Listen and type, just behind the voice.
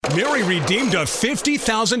Mary redeemed a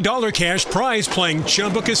 $50,000 cash prize playing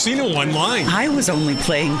Chumba Casino online. I was only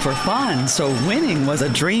playing for fun, so winning was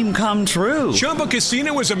a dream come true. Chumba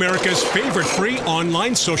Casino is America's favorite free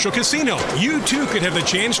online social casino. You too could have the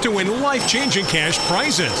chance to win life-changing cash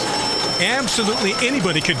prizes. Absolutely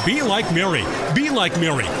anybody could be like Mary. Be like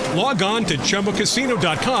Mary. Log on to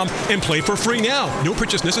ChumbaCasino.com and play for free now. No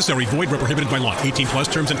purchase necessary. Void where prohibited by law. 18 plus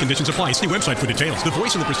terms and conditions apply. See website for details. The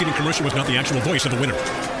voice in the preceding commercial was not the actual voice of the winner.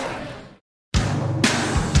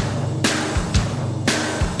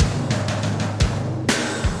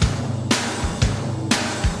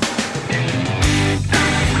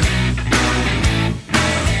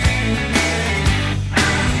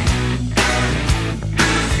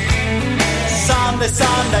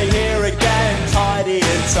 Sunday here again, tidy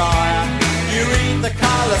attire. You read the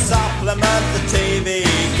colour supplement, the TV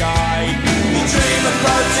guide. You dream of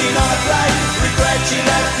protein on a plate, regret you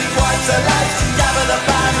left it quite so late. Gather the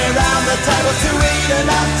family round the table to eat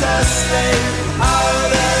enough to sleep. Oh,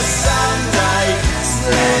 the Sunday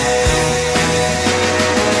sleep.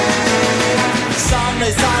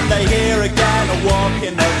 Sunday here again, a walk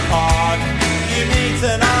in the park. You meet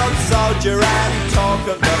an old soldier and talk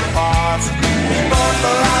of the past. He bought the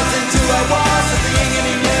lads into a war, so the king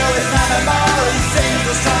he knew his none more. He sings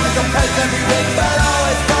the song and complains every week, but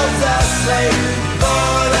always falls asleep.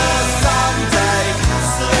 For the Sunday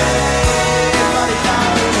sleep, but he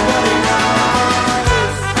knows what he knows.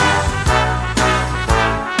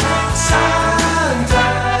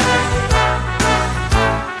 Sunday,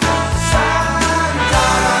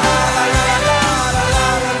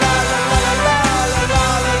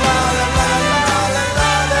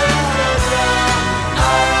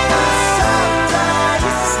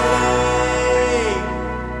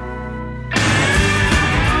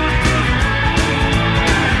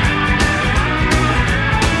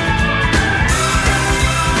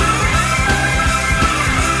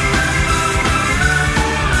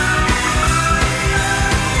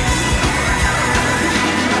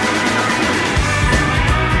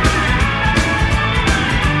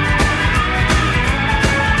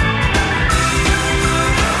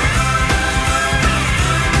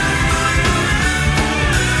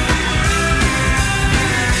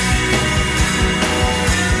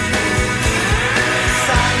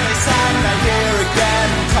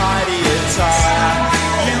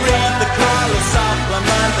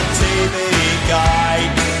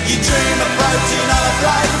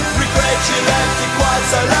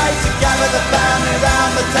 so late to gather the family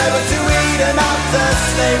round the table to eat enough to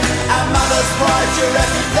sleep. And mother's pride, your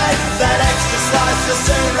everything, that extra slice you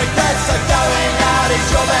soon regret. So going out is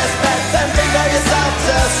your best bet, then bingo yourself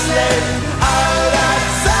to sleep. Oh, that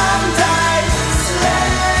Sunday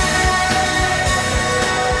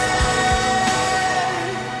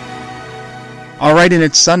sleep. Alright, and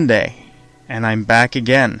it's Sunday, and I'm back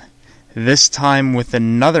again. This time with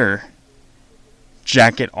another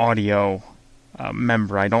Jacket Audio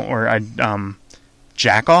member.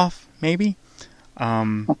 Jack Off, maybe?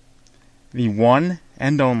 The one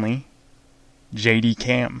and only JD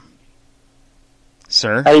Cam.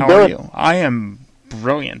 Sir, how are you? I am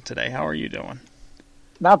brilliant today. How are you doing?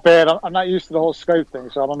 Not bad. I'm not used to the whole Skype thing,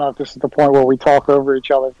 so I don't know if this is the point where we talk over each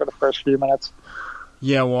other for the first few minutes.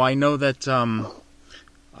 Yeah, well, I know that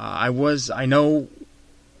I know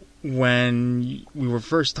when we were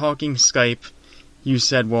first talking Skype, you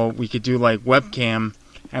said, well, we could do like webcam,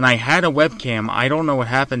 and I had a webcam. I don't know what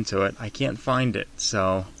happened to it. I can't find it,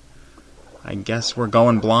 so I guess we're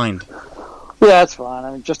going blind. Yeah, that's fine.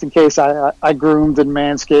 I mean, just in case I groomed and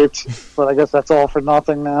manscaped, but I guess that's all for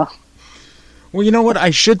nothing now. Well, you know what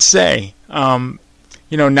I should say? Now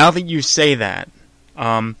that you say that,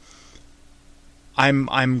 I'm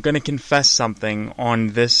going to confess something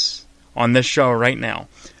on this show right now.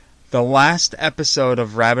 The last episode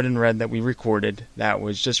of Rabbit in Red that we recorded, that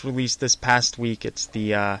was just released this past week, it's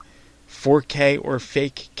the 4K or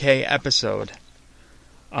Fake K episode.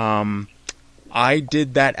 I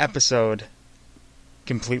did that episode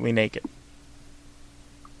completely naked.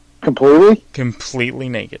 Completely? Completely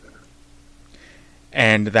naked.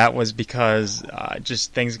 And that was because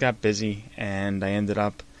just things got busy, and I ended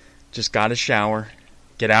up just got a shower,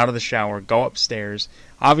 get out of the shower, go upstairs.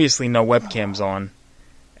 Obviously no webcams on.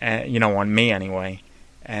 On me anyway,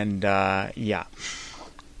 and yeah.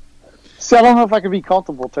 See, I don't know if I could be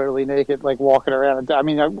comfortable totally naked, like walking around. I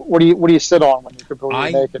mean, what do you sit on when you're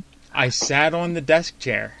completely naked? I sat on the desk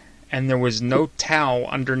chair, and there was no towel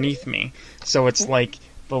underneath me, so it's like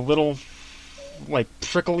the little, like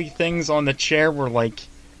prickly things on the chair were like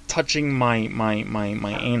touching my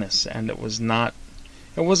anus, and it wasn't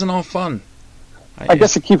all fun. I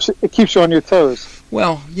guess it keeps you on your toes.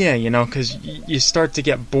 Well, yeah, because you start to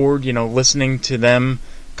get bored, listening to them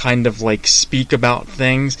kind of like speak about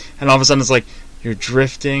things, and all of a sudden it's like you're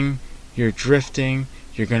drifting, you're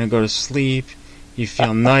gonna go to sleep, you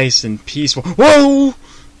feel nice and peaceful. Whoa!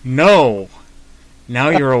 No! Now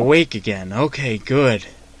you're awake again. Okay, good.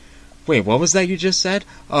 Wait, what was that you just said?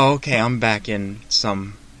 Oh, okay, I'm back in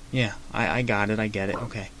some... Yeah, I got it, I get it,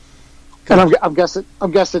 okay. Good. And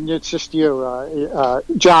I'm guessing it's just you,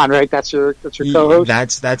 John, right? That's your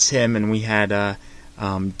co-host? That's him, and we had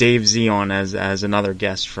Dave Z on as another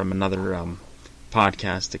guest from another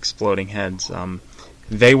podcast, Exploding Heads.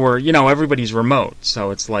 They were, everybody's remote,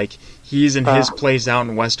 so it's like he's in his place out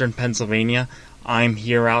in western Pennsylvania, I'm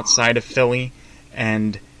here outside of Philly,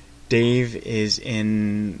 and Dave is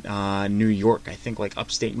in New York, I think, like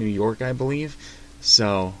upstate New York, I believe.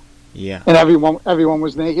 So, yeah. And everyone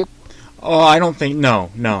was naked? Oh, I don't think... No,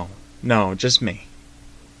 just me.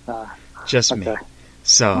 Just okay. me.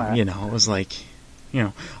 So, right. It was like...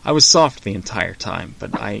 I was soft the entire time,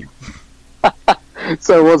 but I...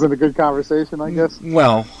 So it wasn't a good conversation, I guess?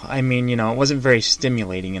 Well, I mean, it wasn't very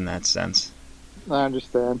stimulating in that sense. I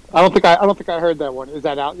understand. I don't think I heard that one. Is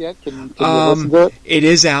that out yet? Can you listen to it? It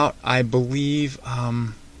is out, I believe.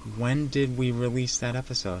 When did we release that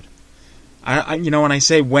episode? When I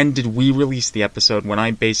say when did we release the episode, when I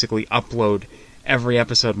basically upload every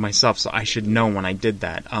episode myself, so I should know when I did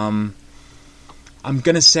that. I'm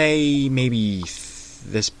gonna say maybe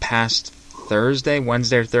this past Thursday,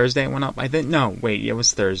 Wednesday or Thursday it went up. I think it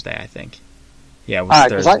was Thursday. I think. Yeah, it was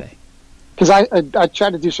Thursday. Because I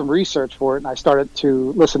tried to do some research for it, and I started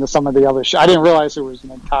to listen to some of the other shows. I didn't realize there was an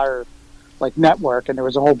entire network, and there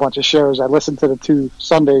was a whole bunch of shows. I listened to the 2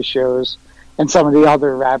 Sunday shows and some of the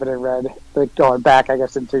other Rabbit and Red, going back, I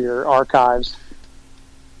guess, into your archives.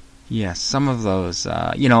 Yes, some of those.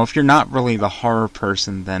 If you're not really the horror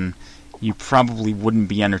person, then you probably wouldn't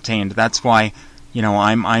be entertained. That's why,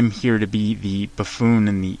 I'm here to be the buffoon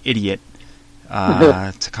and the idiot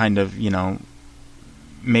to kind of,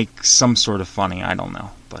 make some sort of funny. I don't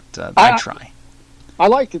know, but I try. I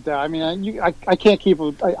liked it though. I mean, I can't keep.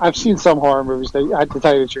 I've seen some horror movies. I have to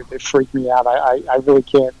tell you the truth, they freak me out. I really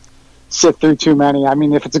can't sit through too many. I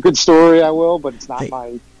mean, if it's a good story, I will, but it's not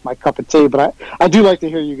my cup of tea. But I do like to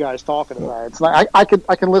hear you guys talking about it. It's like I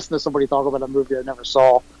can listen to somebody talk about a movie I never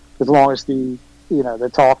saw, as long as the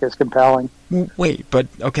talk is compelling. Wait, but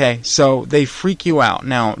okay, so they freak you out.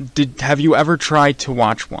 Now, have you ever tried to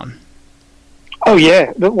watch one? Oh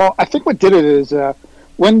yeah. Well, I think what did it is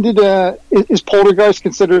when did is Poltergeist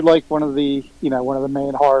considered like one of the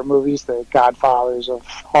main horror movies, the Godfathers of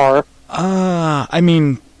horror? I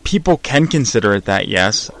mean, people can consider it that.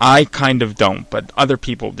 Yes, I kind of don't, but other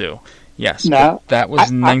people do. Yes, no, that was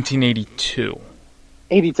 1982.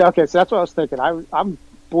 82. Okay, so that's what I was thinking. I'm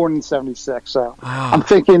born in 76, so I'm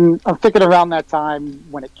thinking around that time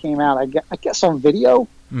when it came out. I guess on video.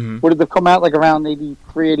 Mm-hmm. Would it have come out like around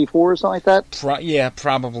 83, 84 or something like that? Yeah,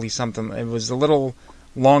 probably something. It was a little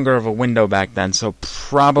longer of a window back then, so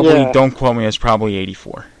probably, don't quote me, it's probably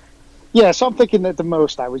 84. Yeah, so I'm thinking at the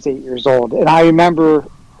most I was 8 years old, and I remember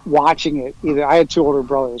watching it. I had 2 older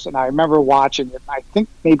brothers, and I remember watching it. I think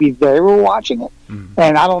maybe they were watching it,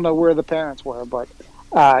 and I don't know where the parents were, but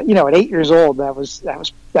at 8 years old, that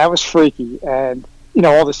was freaky, and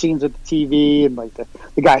all the scenes at the TV and like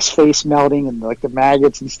the guy's face melting and like the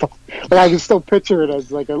maggots and stuff. Like I can still picture it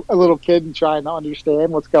as like a little kid and trying to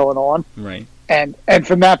understand what's going on. Right. And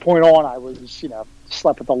from that point on, I was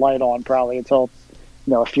slept with the light on probably until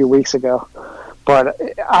a few weeks ago. But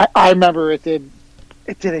I remember it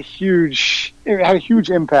had a huge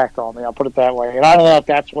impact on me. I'll put it that way. And I don't know if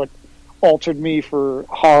that's what altered me for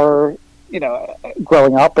horror,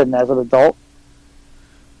 growing up and as an adult.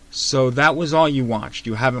 So that was all you watched?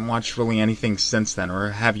 You haven't watched really anything since then, or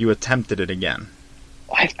have you attempted it again?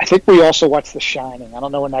 I think we also watched The Shining. I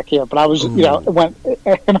don't know when that came out, but I was, when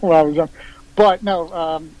I was young. But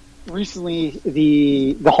no, recently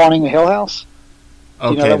the Haunting of Hill House.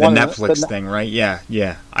 Okay, the Netflix thing, right?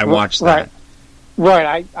 Yeah, I watched that.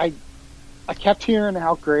 Right, I kept hearing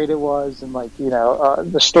how great it was, and like the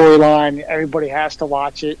storyline. Everybody has to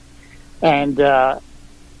watch it, and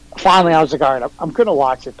finally, I was like, all right, I'm going to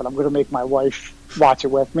watch it, but I'm going to make my wife watch it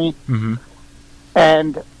with me. Mm-hmm.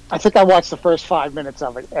 And I think I watched the first 5 minutes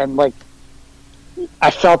of it, and like,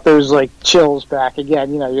 I felt those like chills back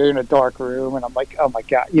again. You're in a dark room, and I'm like, oh my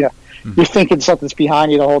god, you're thinking something's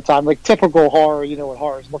behind you the whole time, like typical horror. What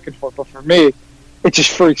horror is looking for, but for me, it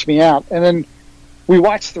just freaks me out. And then we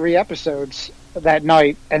watched 3 episodes that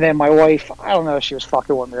night, and then my wife, I don't know if she was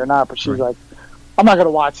fucking with me or not, but she was like, I'm not going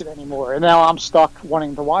to watch it anymore. And now I'm stuck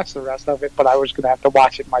wanting to watch the rest of it, but I was going to have to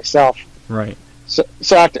watch it myself. Right.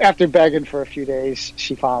 So after begging for a few days,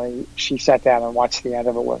 she sat down and watched the end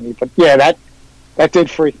of it with me. But yeah, that did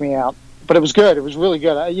freak me out. But it was good. It was really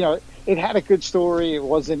good. It had a good story. It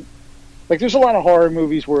wasn't like there's a lot of horror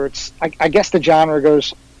movies where it's I guess the genre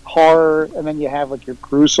goes horror, and then you have like your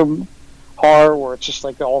gruesome horror where it's just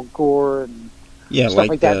like all gore and stuff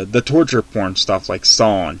like that. The torture porn stuff like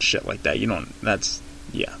Saw and shit like that.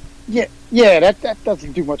 That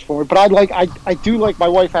doesn't do much for me. But I do like. My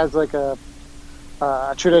wife has like a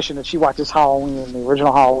tradition that she watches Halloween, the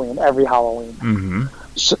original Halloween, every Halloween. Mm-hmm.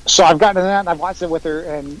 So I've gotten to that, and I've watched it with her,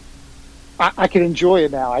 and I can enjoy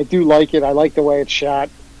it now. I do like it. I like the way it's shot.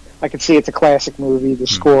 I can see it's a classic movie, the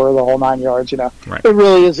score, the whole 9 yards. Right. It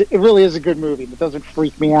really is. It really is a good movie. It doesn't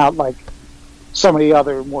freak me out like some of the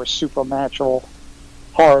other more supernatural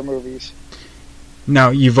horror movies. Now,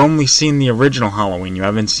 you've only seen the original Halloween. You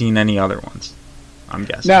haven't seen any other ones, I'm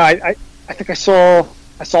guessing. No, I think I saw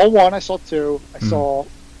 1, I saw 2, I saw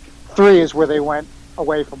 3 is where they went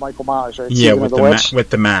away from Michael Myers, right? Yeah, with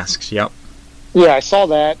the masks, yep. Yeah, I saw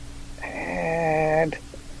that, and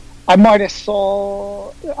I might have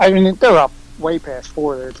saw... I mean, they're up way past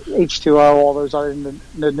 4. There's H2O, all those are in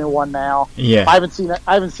the new one now. Yeah. I haven't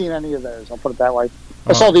seen any of those, I'll put it that way.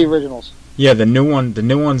 I saw the originals. Yeah, the new one's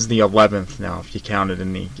the 11th now, if you count it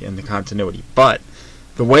in the continuity. But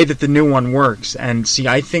the way that the new one works, and see,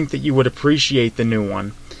 I think that you would appreciate the new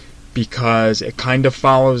one because it kind of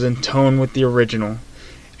follows in tone with the original,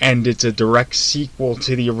 and it's a direct sequel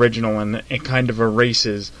to the original, and it kind of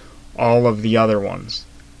erases all of the other ones.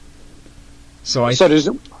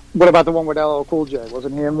 What about the one with LL Cool J?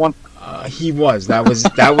 Wasn't he in one? He was. That was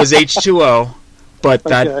H2O. But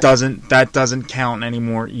Okay. that doesn't count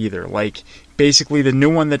anymore either. Like, basically, the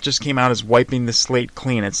new one that just came out is wiping the slate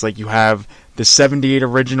clean. It's like you have the 78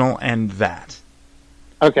 original and that.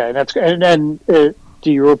 Okay, that's good. And then,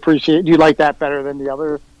 do you like that better than the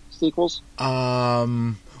other sequels? Well,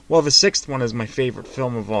 the 6th one is my favorite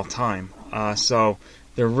film of all time. So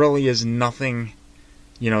there really is nothing,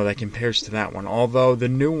 that compares to that one. Although the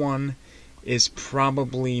new one is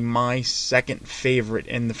probably my second favorite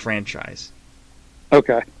in the franchise.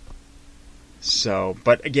 Okay. So,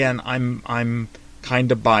 but again, I'm kind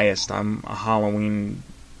of biased. I'm a Halloween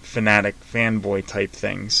fanatic fanboy type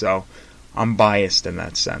thing, so I'm biased in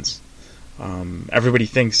that sense. Everybody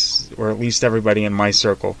thinks, or at least everybody in my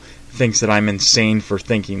circle, thinks that I'm insane for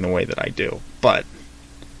thinking the way that I do. But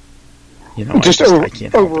I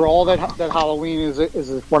can't. Overall, that Halloween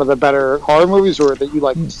is one of the better horror movies, or that you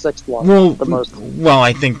like the 6th one the most. Well,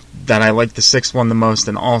 I think that I like the 6th one the most,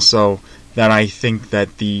 and also that I think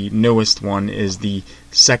that the newest one is the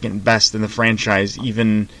second best in the franchise,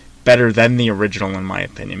 even better than the original in my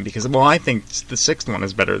opinion. Because, I think the 6th one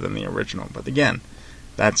is better than the original. But again,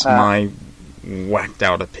 that's my whacked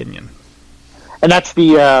out opinion. And that's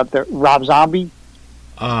the Rob Zombie?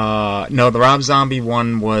 No, the Rob Zombie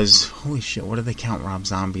one was... Holy shit, what do they count Rob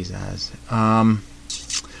Zombies as?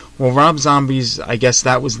 Rob Zombies, I guess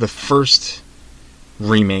that was the first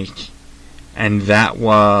remake. And that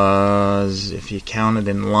was, if you count it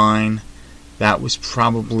in line, that was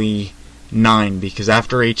probably 9, because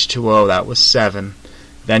after H2O, that was 7.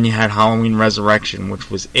 Then you had Halloween Resurrection,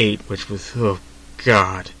 which was 8, which was, oh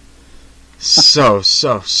god, so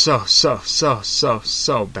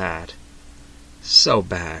bad. So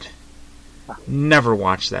bad. Never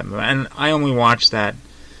watched that movie. And I only watched that,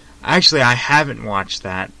 actually I haven't watched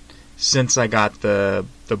that since I got the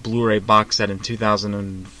Blu-ray box set in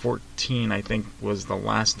 2014, I think, was the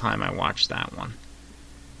last time I watched that one.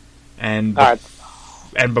 And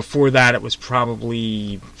and before that, it was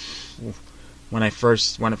probably when it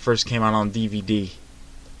first came out on DVD.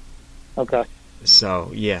 Okay.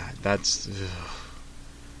 So yeah, that's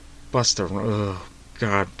Busta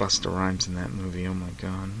Rhymes in that movie. Oh my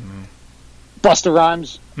god. Busta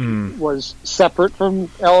Rhymes was separate from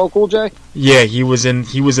LL Cool J? Yeah, he was in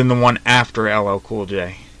the one after LL Cool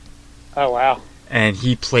J. Oh wow. And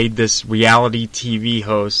he played this reality TV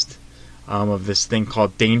host of this thing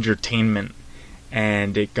called Dangertainment,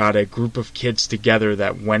 and it got a group of kids together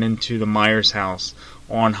that went into the Myers house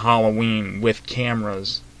on Halloween with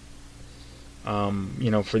cameras, for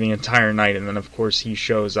the entire night, and then of course he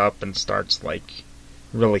shows up and starts like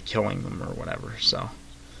really killing them or whatever. So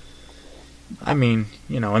I mean,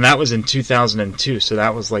 and that was in 2002, so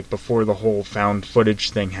that was like before the whole found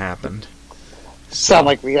footage thing happened. So, sound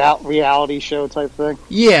like reality show type thing?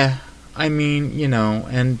 Yeah, I mean,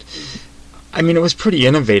 and I mean, it was pretty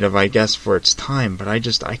innovative, I guess, for its time, but I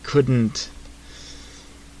couldn't.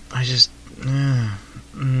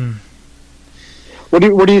 What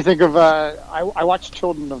do you think of? I watched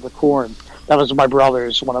Children of the Corn. That was my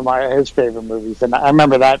brother's, his favorite movies, and I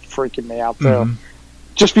remember that freaking me out too. Mhm.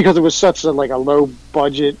 Just because it was such a low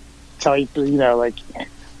budget type, like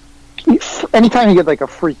anytime you get like a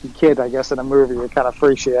freaky kid, I guess, in a movie, it kind of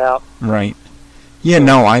freaks you out. Right. Yeah,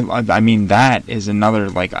 no, I mean, that is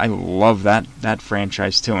another, I love that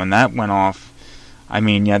franchise too, and that went off. I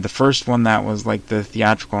mean, yeah, the first one, that was the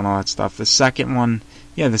theatrical and all that stuff. The second one,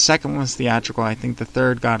 the second one was theatrical. I think the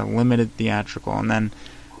third got a limited theatrical, and then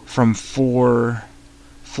from 4,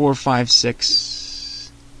 5,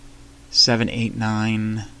 6, 7, 8,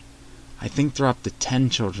 9, I think they're up to 10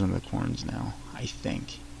 Children of the Corns now, I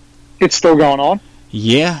think. It's still going on?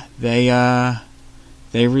 Yeah, they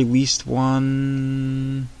released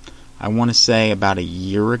one, I want to say about a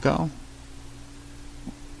year ago.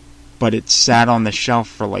 But it sat on the shelf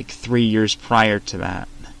for 3 years prior to that.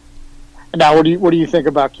 Now, what do you think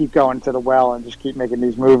about keep going to the well and just keep making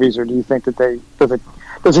these movies, or do you think that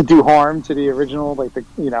does it do harm to the original,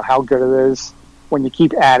 how good it is when you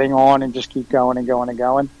keep adding on and just keep going and going and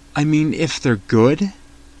going? I mean, if they're good,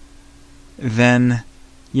 then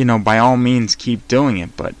by all means keep doing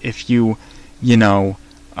it. But if you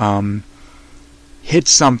hit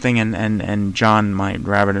something, and John, my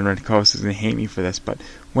Rabbit in Red Coast, is going to hate me for this, but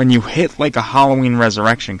when you hit a Halloween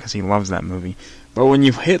Resurrection, because he loves that movie, but when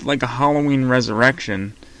you hit a Halloween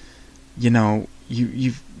Resurrection,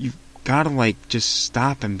 you've got to just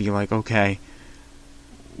stop and be okay,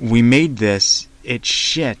 we made this, it's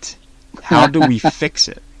shit, how do we fix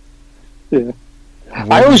it? Yeah.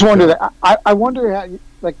 I always wonder that. I wonder how,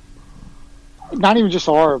 not even just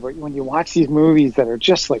horror, but when you watch these movies that are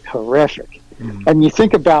just horrific, and you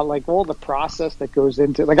think about all the process that goes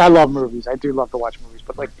into, I love movies, I do love to watch movies,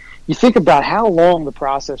 but you think about how long the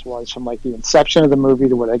process was from the inception of the movie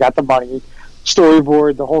to where they got the money,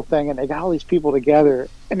 storyboard, the whole thing, and they got all these people together,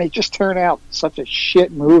 and they just turn out such a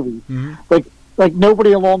shit movie. Like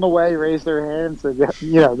nobody along the way raised their hands and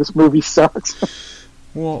this movie sucks.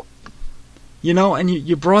 Well, and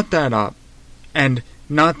you brought that up, and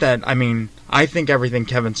not that, I mean, I think everything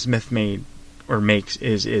Kevin Smith made or makes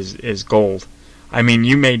is gold. I mean,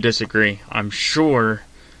 you may disagree. I'm sure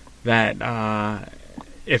that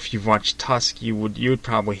if you've watched Tusk, you would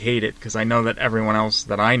probably hate it, because I know that everyone else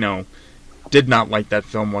that I know did not like that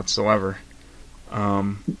film whatsoever.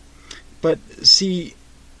 But see,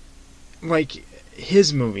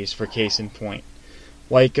 his movies, for case in point,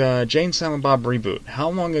 Jane Silent Bob Reboot. How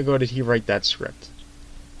long ago did he write that script?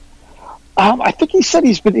 I think he said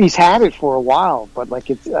he's had it for a while, but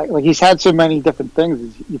it's he's had so many different things.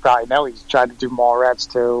 As you probably know, he's tried to do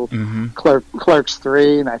Mallrats 2, Clerks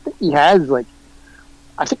 3, and I think he has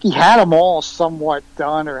I think he had them all somewhat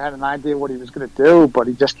done or had an idea what he was going to do, but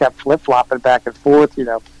he just kept flip flopping back and forth,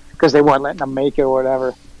 because they weren't letting him make it or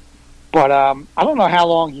whatever. But I don't know how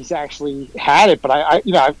long he's actually had it, but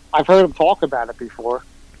I've heard him talk about it before.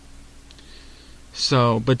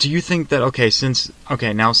 So, but do you think that,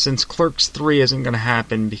 since Clerks 3 isn't going to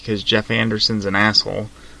happen because Jeff Anderson's an asshole,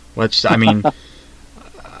 let's just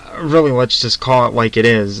call it like it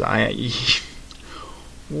is.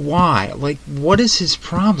 Why? What is his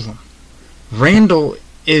problem? Randall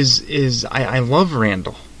is I love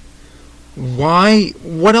Randall. Why?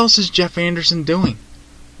 What else is Jeff Anderson doing?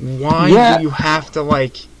 Why do you have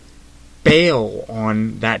to, bail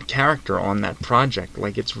on that character, on that project?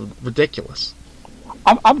 It's ridiculous.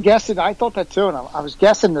 I'm guessing. I thought that too, and I was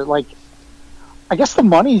guessing that I guess the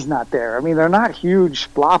money's not there. I mean, they're not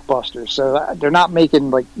huge blockbusters, so they're not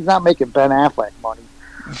making he's not making Ben Affleck money.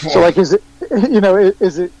 So is it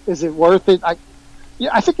is it worth it? I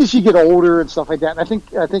think as you get older and stuff like that, and I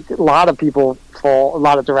think a lot of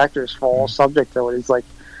directors fall subject to it. It's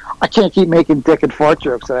I can't keep making dick and fart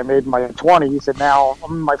jokes that I made in my 20s, and now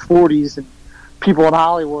I'm in my 40s, and people in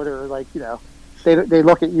Hollywood are they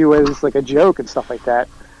look at you as a joke and stuff like that.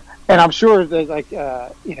 And I'm sure that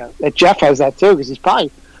that Jeff has that too, because he's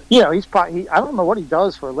probably I don't know what he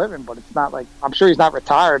does for a living, but it's not I'm sure he's not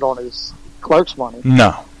retired on his Clerks money.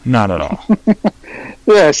 No, not at all.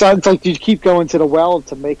 Yeah, so it's you keep going to the well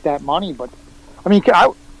to make that money, but I mean,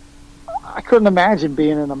 I couldn't imagine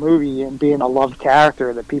being in a movie and being a loved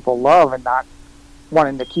character that people love and not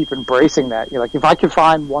wanting to keep embracing that. If I could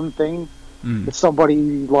find one thing that somebody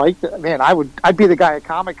liked, man, I'd be the guy at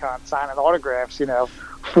Comic-Con signing autographs,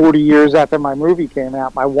 40 years after my movie came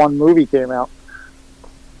out, my one movie came out.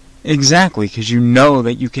 Exactly, because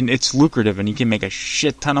that it's lucrative and you can make a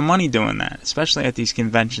shit ton of money doing that, especially at these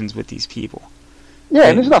conventions with these people. Yeah,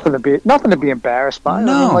 and there's nothing to be embarrassed by.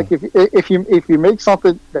 No. I mean, if you make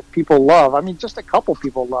something that people love, I mean, just a couple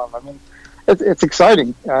people love, I mean, it's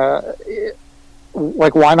exciting.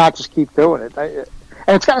 Why not just keep doing it?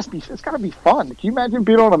 And it's gotta be fun. Can you imagine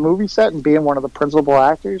being on a movie set and being one of the principal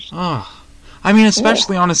actors? Oh, I mean,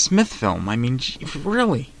 especially on a Smith film. I mean,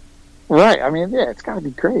 really. Right. I mean, yeah, it's gotta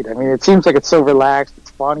be great. I mean, it seems like it's so relaxed.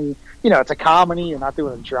 It's funny. You know, it's a comedy. You're not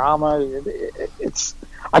doing a drama.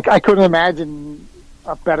 I couldn't imagine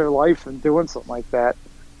a better life than doing something like that.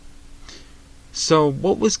 So,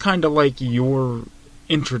 what was kind of like your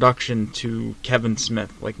introduction to Kevin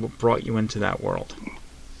Smith? Like, what brought you into that world?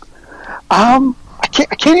 I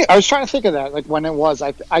can't. I was trying to think of that. Like when it was.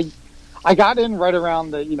 I got in right around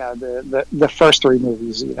the first three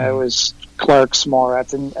movies. You know, it was Clerks,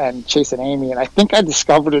 Mallrats, and Chasing Amy, and I think I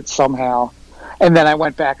discovered it somehow. And then I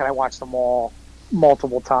went back and I watched them all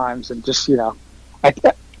multiple times, and just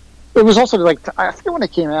it was also like I forget when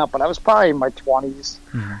it came out, but I was probably in my 20s.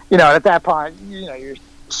 Mm-hmm. You know, at that point, you're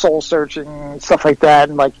soul searching and stuff like that,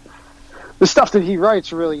 and like the stuff that he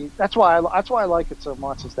writes really. That's why I like it so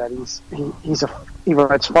much, is that he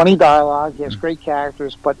writes funny dialogue, he has great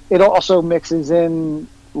characters, but it also mixes in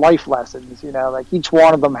life lessons. You know, like each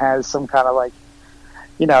one of them has some kind of like.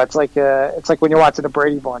 You know, it's like when you're watching the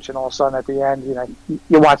Brady Bunch, and all of a sudden at the end,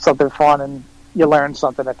 you watch something fun and you learn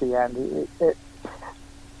something at the end.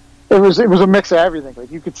 It was a mix of everything.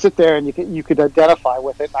 Like you could sit there and you could identify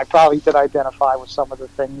with it. And I probably did identify with some of the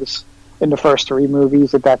things in the first three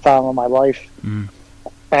movies at that time of my life. Mm.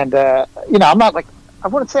 And I'm not like, I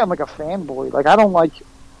wouldn't say I'm like a fanboy. Like I don't like,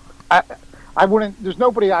 I wouldn't. There's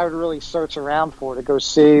nobody I would really search around for to go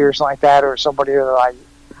see or something like that, or somebody that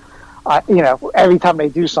every time they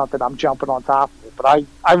do something, I'm jumping on top of it. But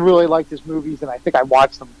I really like his movies, and I think I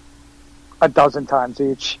watched them a dozen times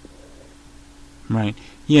each. Right.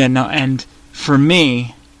 Yeah, no, and for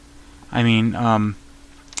me, I mean,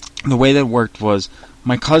 the way that worked was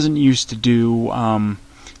my cousin used to do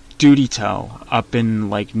duty tow up in,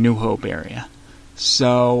 like, New Hope area.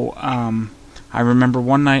 So, I remember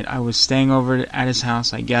one night I was staying over at his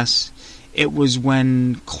house. I guess it was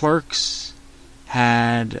when Clerks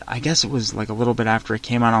I guess it was like a little bit after it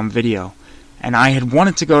came out on video, and I had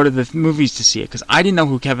wanted to go to the movies to see it because I didn't know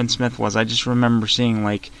who Kevin Smith was. I just remember seeing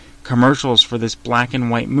like commercials for this black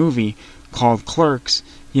and white movie called Clerks,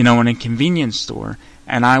 in a convenience store,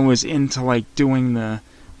 and I was into like doing the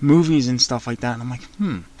movies and stuff like that, and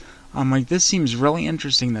I'm like, this seems really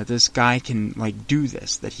interesting that this guy can like do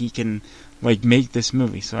this, that he can like make this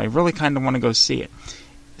movie, so I really kind of want to go see it.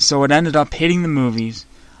 So it ended up hitting the movies.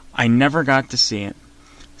 I never got to see it.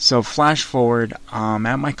 So flash forward,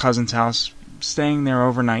 at my cousin's house, staying there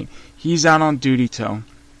overnight. He's out on duty tow.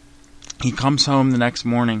 He comes home the next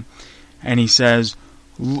morning, and he says,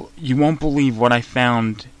 "You won't believe what I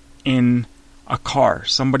found in a car.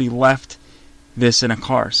 Somebody left this in a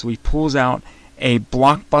car." So he pulls out a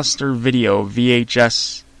Blockbuster Video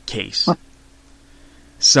VHS case. Huh.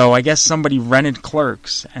 So I guess somebody rented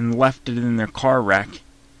Clerks and left it in their car wreck.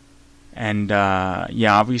 And,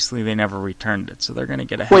 obviously they never returned it, so they're going to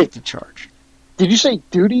get a hefty charge. Did you say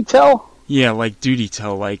duty tow? Yeah, like duty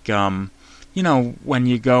tow, like, when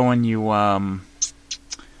you go and you,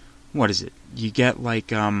 what is it? You get,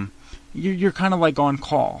 like, you're kind of, like, on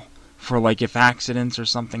call for, like, if accidents or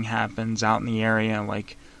something happens out in the area,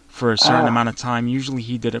 like, for a certain amount of time. Usually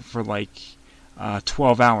he did it for, like,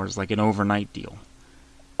 12 hours, like an overnight deal.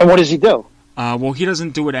 And what does he do? Well, he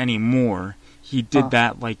doesn't do it anymore. He did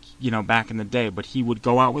that, like, back in the day, but he would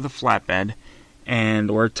go out with a flatbed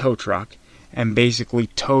or a tow truck and basically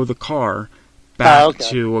tow the car back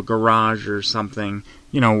to a garage or something,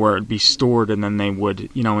 where it'd be stored, and then they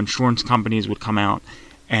would, insurance companies would come out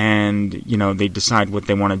and, they'd decide what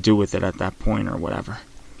they want to do with it at that point or whatever.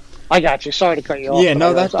 I got you. Sorry to cut you off. Yeah,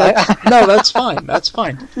 no, that's fine. That's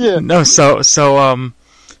fine. Yeah. No,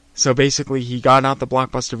 so basically he got out the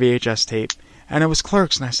Blockbuster VHS tape, and it was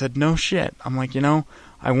Clerks, and I said, no shit. I'm like,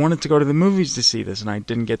 I wanted to go to the movies to see this, and I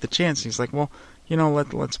didn't get the chance. He's like, well,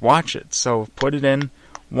 let's watch it. So put it in,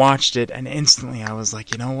 watched it, and instantly I was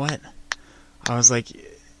like, you know what? I was like,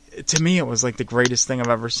 to me it was like the greatest thing I've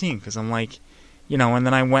ever seen, because I'm like, and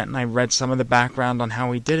then I went and I read some of the background on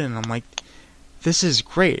how he did it, and I'm like, this is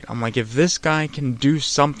great. I'm like, if this guy can do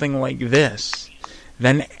something like this,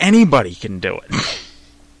 then anybody can do it.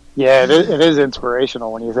 Yeah, it is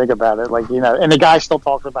inspirational when you think about it. Like, and the guy still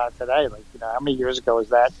talks about it today. Like, how many years ago was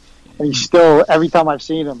that? And he's still, every time I've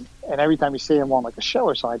seen him, and every time you see him on like a show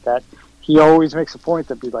or something like that, he always makes a point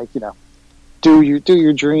to be like, do your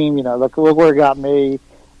dream. Look where it got me.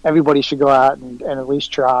 Everybody should go out and at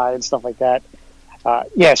least try and stuff like that.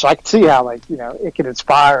 So I can see how it can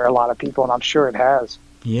inspire a lot of people, and I'm sure it has.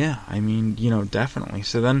 Yeah, I mean, definitely.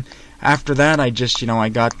 So then after that, I just,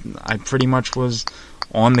 I pretty much was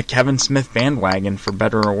on the Kevin Smith bandwagon, for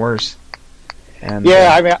better or worse. And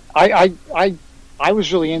Yeah, I mean, I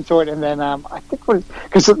was really into it, and then I think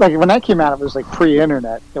because like when that came out, it was like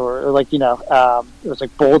pre-internet, or like it was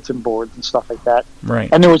like bulletin boards and stuff like that. right.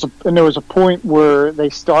 And there was a point where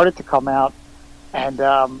they started to come out, and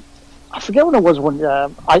I forget what it was when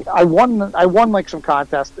I won like some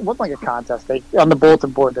contest. It wasn't like a contest. They on the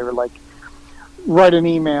bulletin board they were like, write an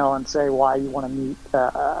email and say why you want to meet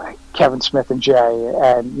Kevin Smith and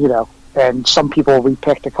Jay, and some people we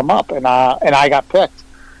picked to come up, and I got picked.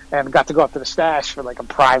 And got to go up to the stash for like a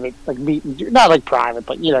private like meeting, not like private,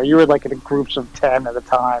 but you were like in groups of 10 at a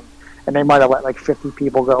time, and they might have let like 50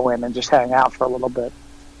 people go in and just hang out for a little bit.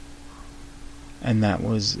 And that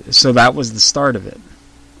was the start of it.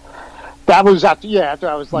 That was after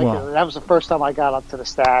I was like, Wow. that was the first time I got up to the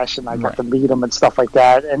stash, and I got Right. to meet them and stuff like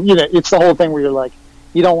that. And it's the whole thing where you're like,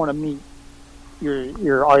 you don't want to meet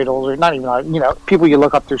your idols, or not even people you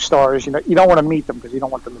look up through stars. You don't want to meet them because you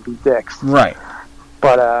don't want them to be dicks. Right.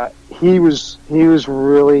 But he was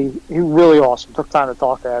really awesome. Took time to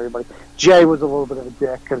talk to everybody. Jay was a little bit of a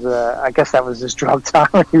dick because I guess that was his drug time.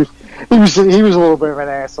 he was a little bit of an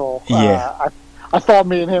asshole. Yeah. I thought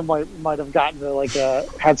me and him might have gotten to like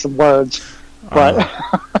had some words, but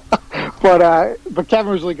but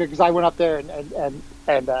Kevin was really good because I went up there and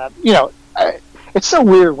it's so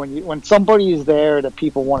weird when somebody is there that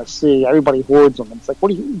people want to see. Everybody hoards them. It's like,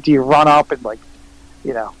 do you run up and like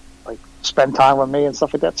spend time with me and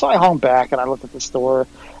stuff like that? So I hung back and I looked at the store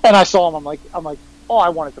and I saw him. I'm like, oh, I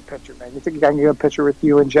wanted the picture, man. You think I can get a picture with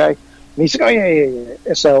you and Jay? And he said, oh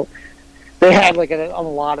yeah. So they had like a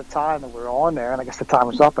lot of time that we were on there, and I guess the time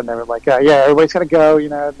was up, and they were like, yeah, everybody's gotta go.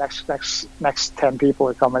 Next 10 people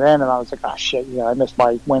are coming in, and I was like, oh shit, I missed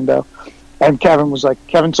my window. And Kevin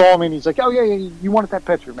saw me and he's like, oh yeah, you wanted that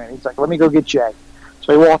picture, man. He's like, let me go get Jay.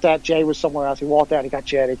 So he walked out. Jay was somewhere else. He walked out. He got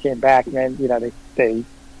Jay. They came back, and then they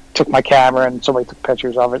took my camera and somebody took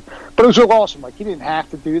pictures of it. But it was real awesome. Like, he didn't have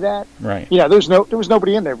to do that. Right. There was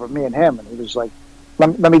nobody in there but me and him, and he was like,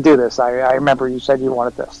 let me do this. I remember you said you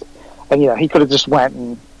wanted this. And he could have just went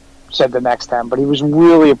and said the next time, but he was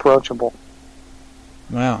really approachable.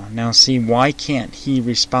 Wow. Now see, why can't he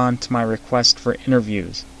respond to my request for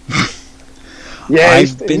interviews? Yeah,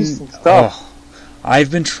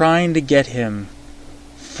 I've been trying to get him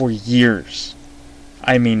for years.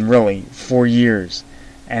 I mean, really, for years.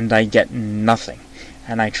 And I get nothing.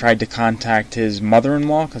 And I tried to contact his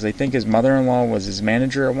mother-in-law, because I think his mother-in-law was his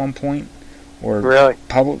manager at one point. Or really?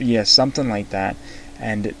 Something like that.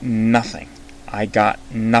 And nothing. I got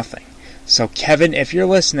nothing. So Kevin, if you're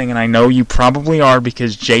listening, and I know you probably are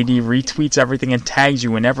because JD retweets everything and tags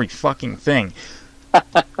you in every fucking thing.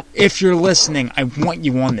 If you're listening, I want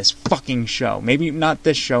you on this fucking show. Maybe not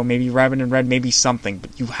this show, maybe Rabbit and Red, maybe something,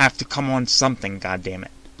 but you have to come on something, goddammit.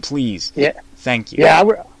 Please. Yeah. Thank you. Yeah,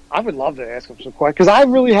 I would love to ask him some questions, because I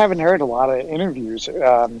really haven't heard a lot of interviews,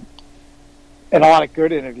 and a lot of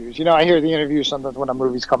good interviews. I hear the interviews sometimes when a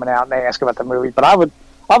movie's coming out and they ask about the movie, but I would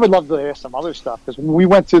love to ask some other stuff, because when we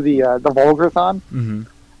went to the Vulgarthon,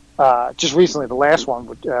 just recently, the last one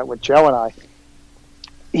with Joe and I,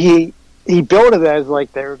 he built it as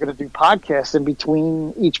like they were going to do podcasts in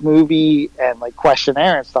between each movie and like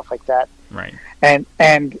questionnaire and stuff like that. Right. And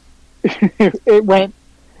it went.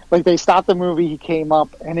 Like, they stopped the movie, he came up,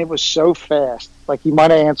 and it was so fast. Like, he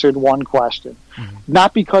might have answered one question. Mm-hmm.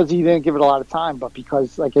 Not because he didn't give it a lot of time, but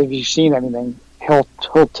because, like, if you've seen anything, he'll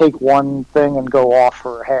take one thing and go off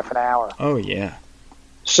for half an hour. Oh, yeah.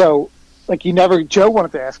 So, like, Joe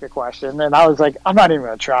wanted to ask a question, and I was like, I'm not even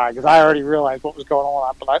going to try, because I already realized what was going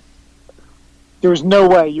on. But there was no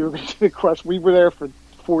way you were going to do the question. We were there for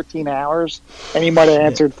 14 hours, and he might have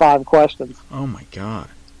answered 5 questions. Oh, my God.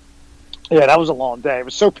 Yeah, that was a long day. It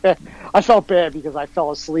was so bad. I felt bad because I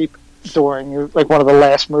fell asleep during like one of the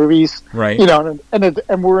last movies. Right.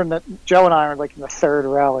 And we're in Joe and I are like in the third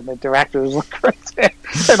row, and the directors look right there,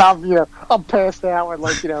 and I'm passed out with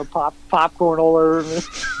like popcorn all over me.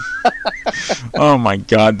 Oh my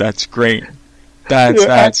God, that's great.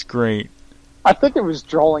 That's great. I think it was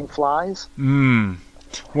Drolling Flies.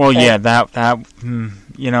 Well, yeah, that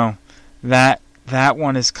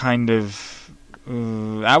one is kind of.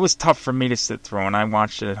 That was tough for me to sit through, and I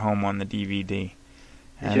watched it at home on the DVD.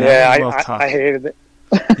 And I hated it.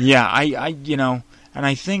 Yeah, and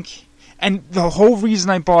I think, and the whole reason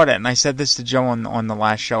I bought it, and I said this to Joe on the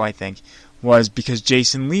last show, I think, was because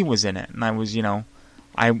Jason Lee was in it, and I was,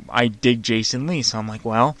 I dig Jason Lee, so I'm like,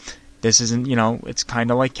 well, this isn't, it's kind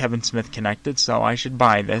of like Kevin Smith connected, so I should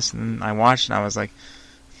buy this, and I watched it, and I was like,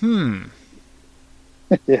 Yeah,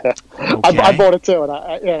 okay. I bought it too, and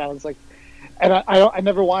I was like. And I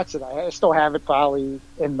never watched it. I still have it probably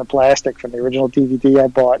in the plastic from the original DVD I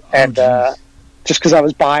bought. And just because I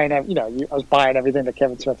was buying, I was buying everything that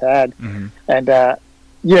Kevin Smith had, Mm-hmm. and that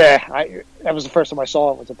was the first time I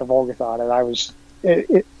saw it was at the Volgathon, and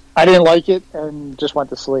I didn't like it and just went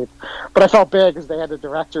to sleep. But I felt bad because they had the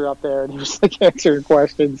director up there and he was like answering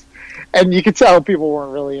questions, and you could tell people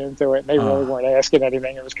weren't really into it. And they really weren't asking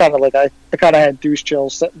anything. It was kind of like I kind of had douche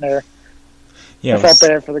chills sitting there. Yeah, I felt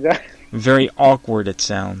bad for the guy. Very awkward. It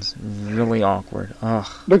sounds really awkward. Ugh.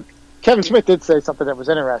 But Kevin Smith did say something that was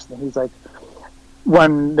interesting. He's like,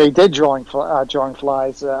 when they did drawing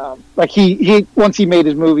flies, like he once he made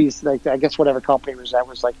his movies, like I guess whatever company was that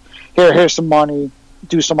was like, here's some money,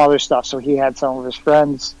 do some other stuff. So he had some of his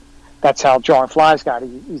friends. That's how Drawing Flies got.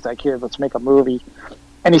 He's like, here, let's make a movie.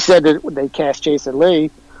 And he said that they cast Jason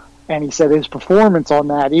Lee, and he said his performance on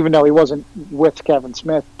that, even though he wasn't with Kevin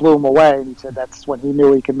Smith, blew him away. And he said that's when he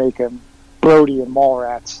knew he could make him Brody and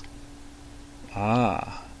Mallrats.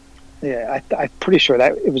 Ah. Yeah, I'm pretty sure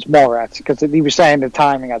that it was Mallrats because he was saying the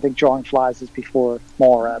timing. I think Drawing Flies is before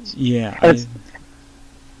Mallrats. Yeah.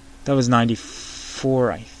 That was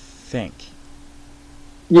 94, I think.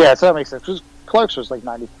 Yeah, so that makes sense. Because Clerks was like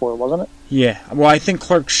 94, wasn't it? Yeah. Well, I think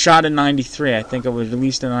Clerks shot in 93. I think it was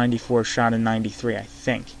released in 94, shot in 93, I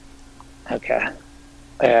think. Okay.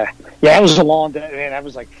 Yeah, that was a long day. Man, that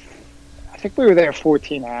was like, I think we were there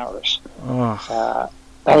 14 hours. Oh.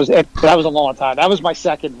 That was it. That was a long time. That was my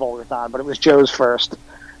second Volgathon, but it was Joe's first.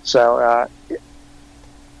 So,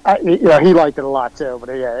 he liked it a lot too.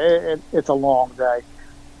 But yeah, it's a long day.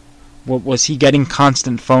 Was he getting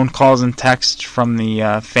constant phone calls and texts from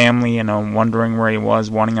the family, wondering where he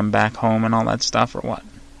was, wanting him back home and all that stuff, or what?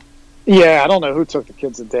 Yeah, I don't know who took the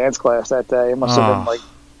kids to dance class that day. It must have been like,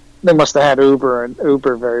 they must have had Uber, and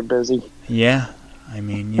Uber very busy. Yeah, I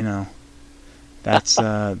mean, that's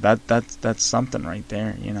that's something right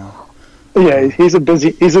there, Yeah, he's a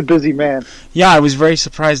busy man. Yeah, I was very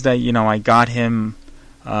surprised that I got him,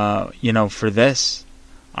 for this.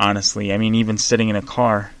 Honestly, I mean, even sitting in a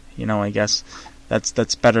car, I guess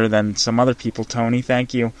that's better than some other people. Tony,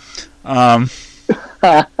 thank you. Yeah,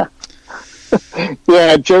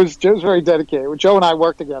 Joe's very dedicated. Joe and I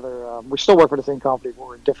work together. We still work for the same company, but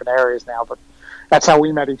we're in different areas now. But that's how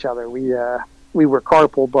we met each other. We were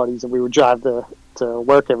carpool buddies, and we would drive to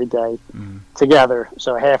work every day together.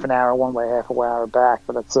 So half an hour one way, half an hour back.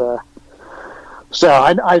 But it's so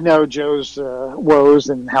I know Joe's woes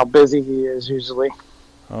and how busy he is usually.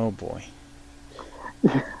 Oh boy.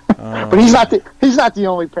 But he's not the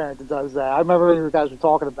only parent that does that. I remember you guys were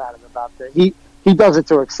talking about him about that. He does it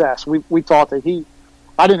to excess. We talked that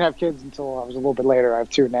I didn't have kids until I was a little bit later. I have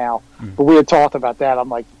two now, but we had talked about that. I'm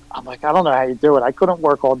like I don't know how you do it. I couldn't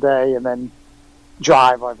work all day and then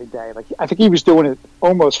drive every day. Like I think he was doing it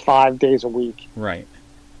almost 5 days a week. Right.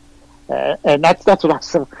 And that's what I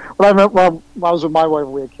said when I was with my wife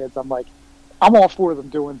and we had kids. I'm like, I'm all for them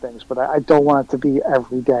doing things, but I don't want it to be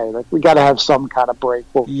every day. Like we got to have some kind of break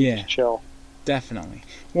where we can chill. Definitely.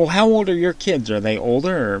 Well, how old are your kids? Are they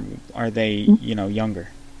older or are they, younger?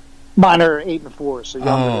 Mine are 8 and 4, so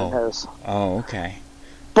younger than his. Oh, okay.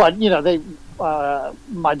 But they,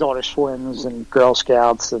 my daughter's twins and Girl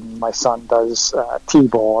Scouts, and my son does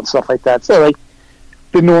T-ball and stuff like that. So like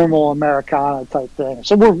the normal Americana type thing.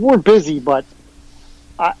 So we're busy, but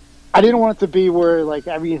I didn't want it to be where like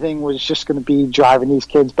everything was just going to be driving these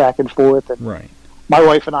kids back and forth. And right. My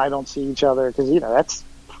wife and I don't see each other because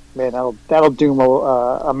that'll doom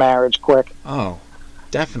a marriage quick. Oh,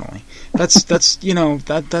 definitely. That's that's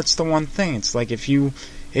the one thing. It's like if you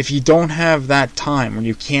don't have that time or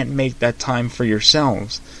you can't make that time for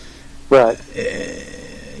yourselves, right?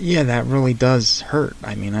 Yeah, that really does hurt.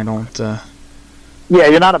 I mean, I don't. Yeah,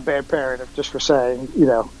 you're not a bad parent just for saying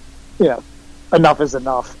enough is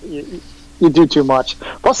enough. You do too much.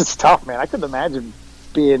 Plus, it's tough, man. I couldn't imagine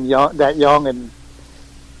being that young and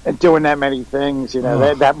doing that many things.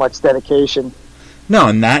 That much dedication. No,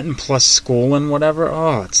 and plus school and whatever.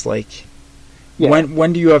 Oh, it's like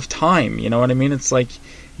when do you have time? You know what I mean? It's like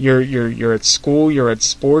you're at school, you're at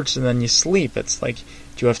sports, and then you sleep. It's like,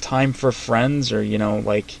 do you have time for friends or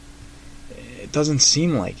like it doesn't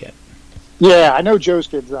seem like it. Yeah, I know Joe's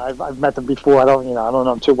kids. I've met them before. I don't know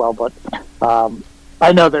them too well, but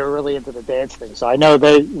I know they were really into the dance thing. So I know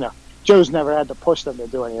they, Joe's never had to push them to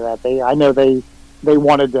do any of that. I know they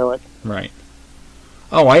want to do it. Right.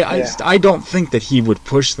 Oh, I don't think that he would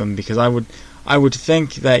push them because I would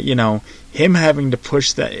think that him having to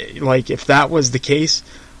push that, like if that was the case,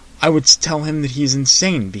 I would tell him that he's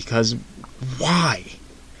insane because why?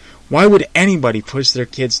 Why would anybody push their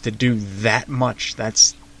kids to do that much?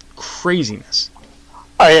 That's craziness.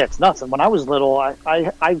 Oh yeah, it's nuts. And when I was little, I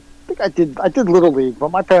think I did Little League,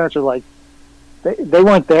 but my parents are like, they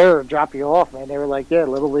weren't there to drop you off, man. They were like, yeah,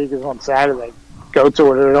 Little League is on Saturday. Go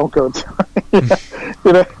to it or don't go to it.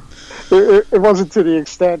 You know, it wasn't to the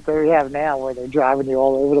extent that we have now where they're driving you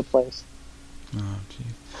all over the place. Oh, geez.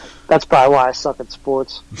 That's probably why I suck at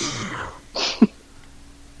sports.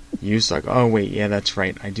 You suck. Oh, wait, yeah, that's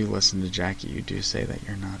right. I do listen to Jackie. You do say that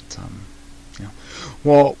you're not, you know.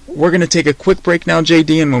 Well, we're going to take a quick break now,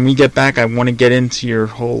 JD, and when we get back, I want to get into your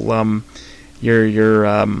whole,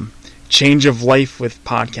 your change of life with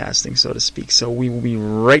podcasting, so to speak. So we will be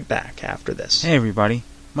right back after this. Hey, everybody.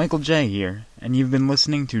 Michael J. here, and you've been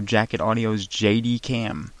listening to Jacket Audio's JD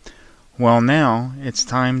Cam. Well, now it's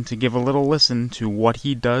time to give a little listen to what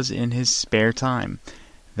he does in his spare time.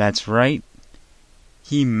 That's right.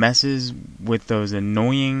 He messes with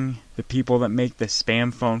the people that make the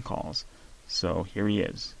spam phone calls. So here he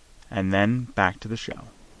is. And then back to the show.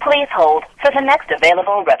 Please hold for the next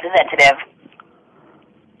available representative.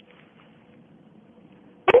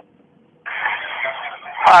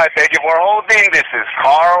 Hi, thank you for holding. This is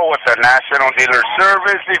Carl with the National Dealer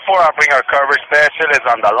Service. Before I bring our coverage specialist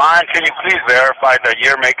on the line, can you please verify the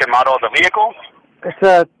year, make, and model of the vehicle? It's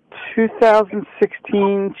a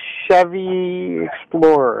 2016 Chevy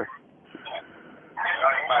Explorer.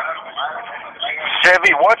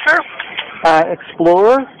 Chevy what, sir?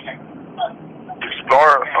 Explorer?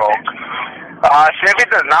 Explorer, Chevy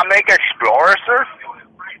does not make Explorer, sir?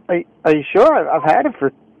 Are you sure? I've had it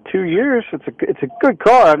for 2 years. It's a good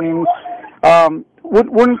car. I mean, would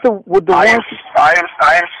the I am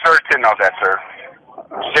certain of that, sir.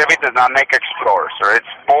 Chevy does not make Explorer, sir. It's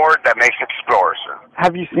Ford that makes Explorer, sir.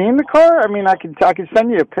 Have you seen the car? I mean, I can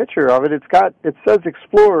send you a picture of it. It says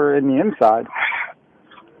Explorer in the inside.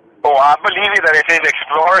 Oh, I believe that it says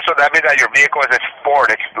Explorer, so that means that your vehicle is a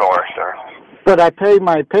Ford Explorer, sir. But I pay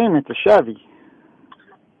my payment to Chevy.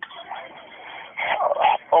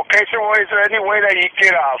 Okay, sir. Well, is there any way that you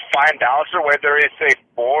could find out, sir, whether it's a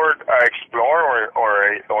Ford Explorer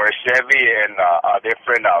or a Chevy in a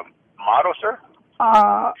different model, sir?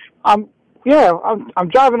 I'm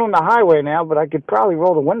driving on the highway now, but I could probably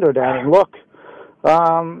roll the window down and look.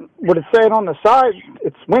 Would it say it on the side?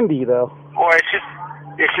 It's windy though. Well, it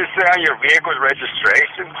should say on your vehicle's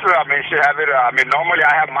registration, sir. I mean, it should have it. I mean, normally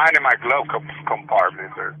I have mine in my glove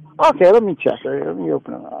compartment, sir. Okay, let me check. Let me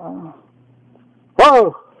open it.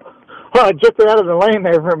 Whoa! Well, I just out of the lane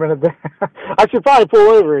there for a minute. I should probably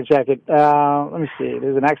pull over and check it. Let me see.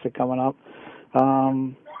 There's an exit coming up. Are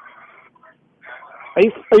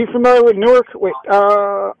you familiar with Newark? Wait.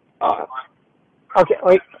 Okay.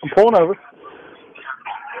 Wait. I'm pulling over.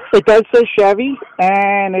 It does say Chevy,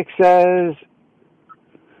 and it says.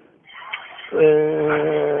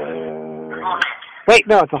 Wait,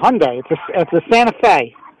 no, it's a Hyundai. It's a Santa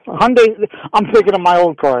Fe. Hyundai. I'm thinking of my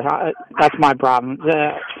old car. That's my problem.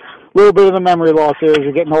 A little bit of the memory loss here as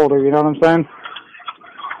you're getting older. You know what I'm saying?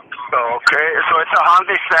 Okay, so it's a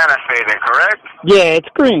Hyundai Santa Fe, then, correct? Yeah, it's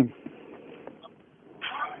green.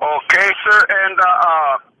 Okay, sir, and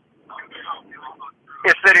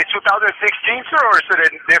is it in 2016, sir, or is it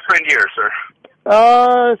in different year, sir?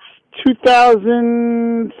 It's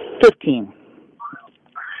 2015.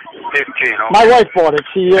 15. Okay. My wife bought it.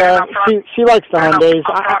 She likes the Hyundais.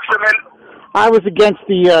 I was against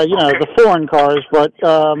the the foreign cars, but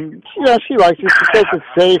she likes it. She says it's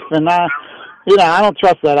safe, and I don't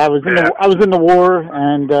trust that. I was in the war,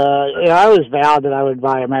 and I always vowed that I would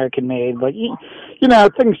buy American made, but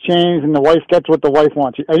things change, and the wife gets what the wife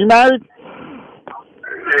wants. Are you married?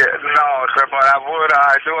 Yeah, no, sir, but I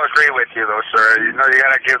do agree with you, though, sir. You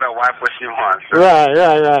gotta give the wife what she wants, sir.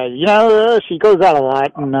 Right. She goes out a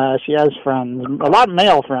lot, and she has friends, a lot of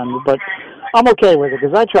male friends, but I'm okay with it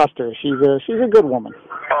because I trust her. She's a good woman.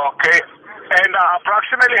 Okay. And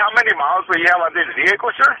approximately how many miles do you have on this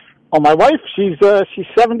vehicle, sir? Oh, my wife, she's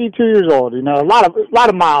 72 years old. A lot of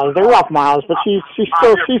miles. They're rough miles, but she's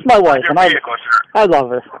my wife, and vehicle, I love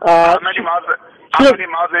her. How many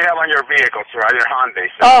miles do you have on your vehicle, sir? On your Hyundai,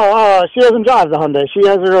 sir? She doesn't drive the Hyundai. She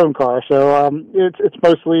has her own car, so it's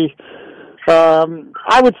mostly.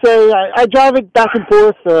 I would say I drive it back and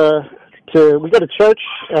forth. We go to church,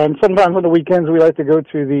 and sometimes on the weekends we like to go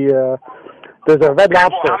to the. There's a Red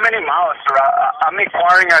Lobster. Well, how many miles, sir? I'm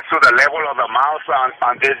inquiring as to the level of the miles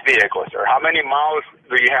on this vehicle, sir. How many miles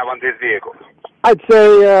do you have on this vehicle? I'd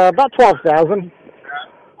say about 12,000.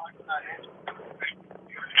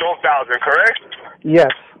 12,000, correct?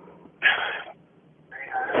 Yes.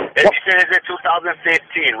 And you said it's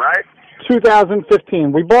 2015, right?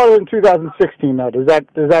 2015. We bought it in 2016, though. Does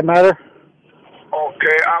that matter?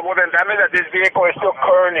 Okay. Well, then that means that this vehicle is still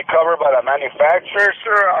currently covered by the manufacturer,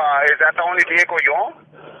 sir. Is that the only vehicle you own?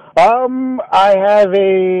 I have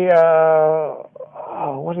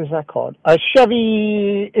what is that called? A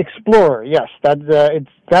Chevy Explorer. Yes, that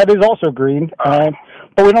is also green. But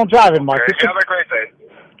we don't drive it much. Okay, have a great day.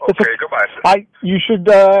 Okay, goodbye, sir. You should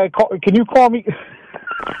can you call me?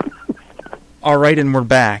 All right, and we're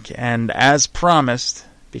back. And as promised,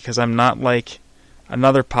 because I'm not like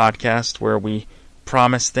another podcast where we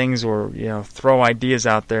promise things or throw ideas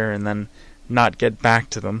out there and then not get back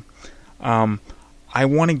to them, I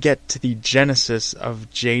want to get to the genesis of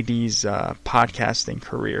JD's podcasting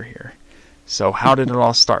career here. So how did it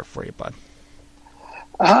all start for you, bud?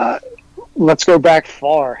 Let's go back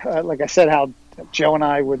far. Like I said, how Joe and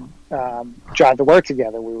I would drive to work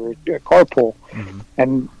together. We were carpool,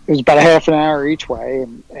 and it was about a half an hour each way.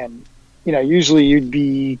 And usually you'd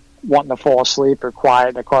be wanting to fall asleep or quiet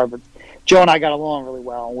in the car, but Joe and I got along really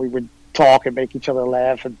well, and we would talk and make each other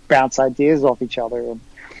laugh and bounce ideas off each other. And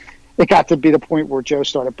it got to be the point where Joe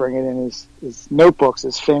started bringing in his notebooks,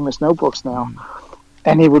 his famous notebooks now,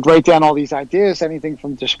 and he would write down all these ideas, anything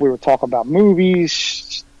from just we would talk about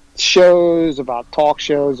movies, shows, about talk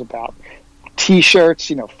shows, about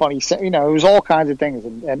T-shirts, funny, it was all kinds of things,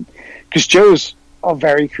 and because Joe's a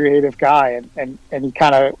very creative guy, and he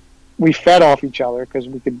kind of, we fed off each other because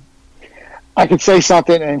I could say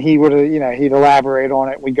something and he would, he'd elaborate on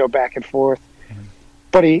it. We'd go back and forth,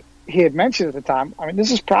 but he had mentioned at the time, I mean,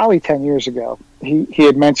 this is probably 10 years ago, he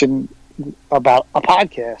had mentioned about a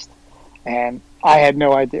podcast, and I had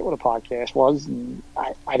no idea what a podcast was, and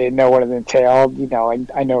I didn't know what it entailed.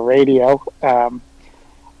 I know radio,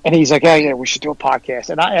 and he's like, yeah, we should do a podcast.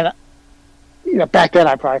 And I back then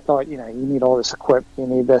I probably thought, you need all this equipment, you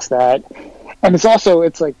need this, that. And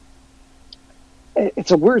it's like, it's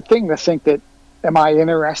a weird thing to think that, am I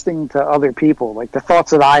interesting to other people? Like the thoughts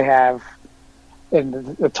that I have and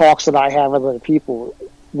the talks that I have with other people,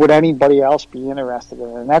 would anybody else be interested in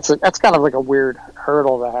it? And that's kind of like a weird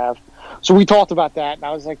hurdle to have. So we talked about that, and I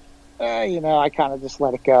was like, I kind of just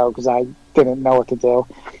let it go because I didn't know what to do.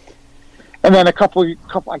 And then a couple,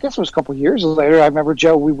 I guess it was a couple years later, I remember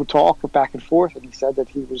Joe, we would talk back and forth, and he said that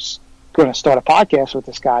he was going to start a podcast with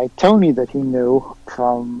this guy, Tony, that he knew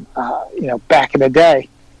from, back in the day.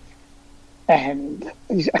 And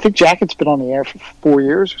I think Jacket's been on the air for 4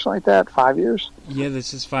 years or something like that, 5 years. Yeah,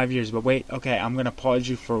 this is 5 years. But wait, okay, I'm going to pause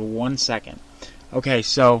you for 1 second. Okay,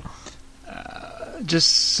 so just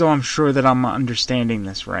so I'm sure that I'm understanding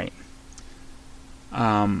this right.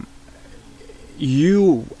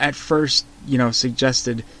 You at first,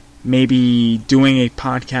 suggested maybe doing a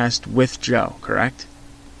podcast with Joe, correct?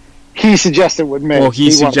 He suggested it with me. Well,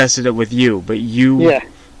 he suggested it with you, but you... Yeah.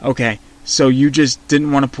 Okay, so you just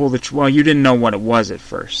didn't want to pull the... Well, you didn't know what it was at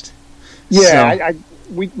first. Yeah, so,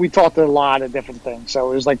 we talked a lot of different things,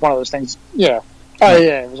 so it was like one of those things, yeah. Oh,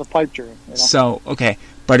 yeah, it was a pipe dream. So, okay,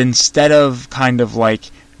 but instead of kind of like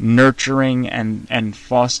nurturing and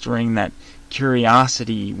fostering that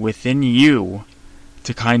curiosity within you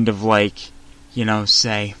to kind of like,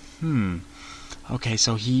 say, okay,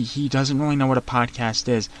 so he doesn't really know what a podcast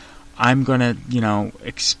is. I'm going to,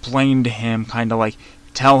 explain to him, kind of like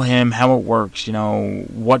tell him how it works,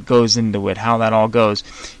 what goes into it, how that all goes.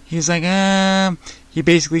 He's like, he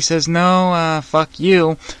basically says, no, fuck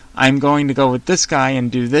you. I'm going to go with this guy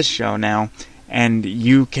and do this show now, and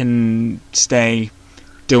you can stay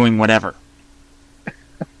doing whatever.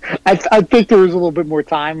 I think there was a little bit more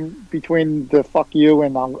time between the fuck you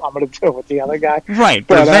and I'm going to do it with the other guy. Right,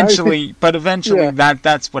 but eventually, yeah.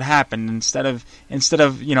 That's what happened. Instead of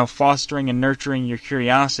fostering and nurturing your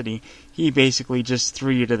curiosity, he basically just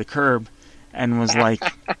threw you to the curb and was like,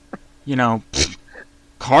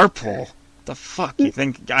 carpool. The fuck? You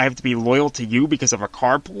think I have to be loyal to you because of a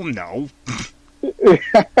carpool? No.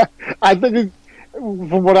 I think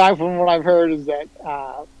from what I've heard is that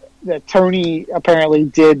that Tony apparently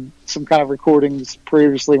did some kind of recordings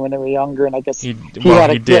previously when they were younger, and I guess he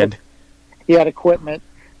did. He had equipment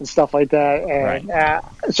and stuff like that, and right.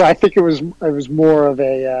 So I think it was more of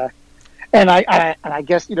a, and I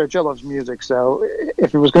guess Joe loves music, so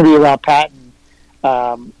if it was going to be about Patton,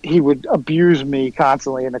 he would abuse me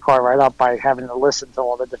constantly in the car right up by having to listen to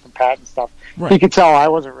all the different Patton stuff. Right. He could tell I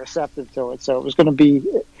wasn't receptive to it, so it was going to be.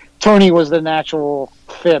 Tony was the natural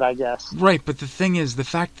fit, I guess. Right, but the thing is, the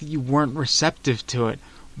fact that you weren't receptive to it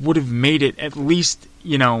would have made it, at least,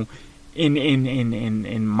 in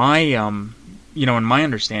my in my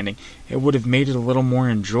understanding, it would have made it a little more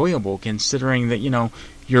enjoyable, considering that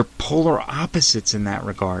you're polar opposites in that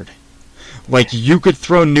regard. Like, you could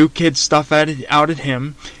throw New Kid stuff out at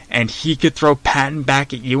him, and he could throw Patton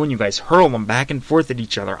back at you, and you guys hurl them back and forth at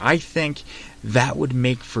each other. I think that would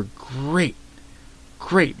make for great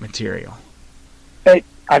material. To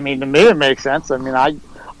me it makes sense. I mean, I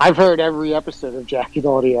I've heard every episode of Jacket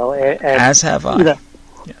Audio, and As have I. You know,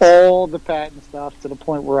 Yes. all the patent stuff to the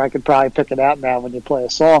point where I could probably pick it out now. When you play a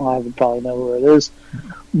song, I would probably know where it is.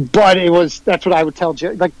 But that's what I would tell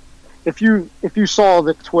Joe. Like, if you saw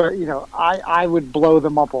the Twitter, you know, I would blow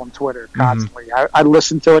them up on Twitter constantly. I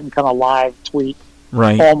listen to it and kind of live tweet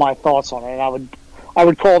all my thoughts on it, and I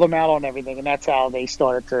would call them out on everything, and that's how they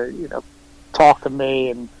started to, you know, talk to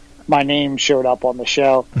me, and my name showed up on the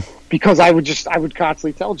show because I would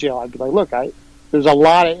constantly tell Joe, I'd be like, look, there's a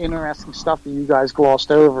lot of interesting stuff that you guys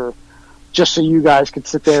glossed over just so you guys could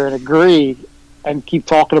sit there and agree and keep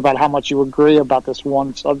talking about how much you agree about this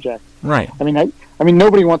one subject. Right. I mean,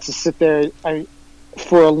 nobody wants to sit there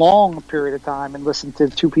for a long period of time and listen to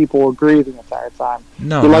two people agree the entire time.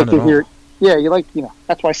 No, you like not to at hear. all. Yeah, you like, you know,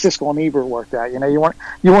 that's why Siskel and Ebert worked out. You know, you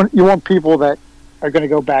want people that are going to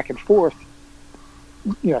go back and forth,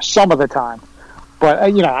 you know, some of the time.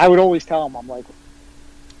 But you know, I would always tell them, I'm like,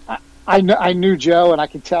 I knew Joe, and I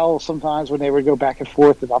could tell sometimes when they would go back and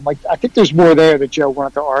forth, and I'm like, I think there's more there that Joe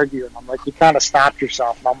wanted to argue, and I'm like, you kind of stopped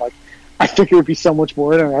yourself, and I'm like, I think it would be so much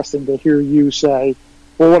more interesting to hear you say,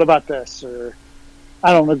 well, what about this? Or,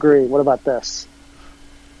 I don't agree, what about this?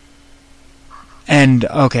 And,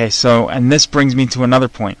 okay, so, and this brings me to another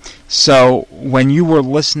point. So, when you were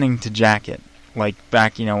listening to Jacket, like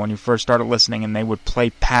back, you know, when you first started listening and they would play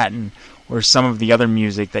Patton or some of the other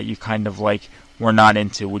music that you kind of like were not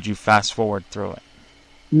into, would you fast forward through it?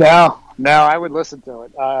 No, I would listen to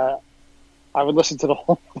it. I would listen to the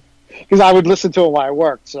whole, because I would listen to it while I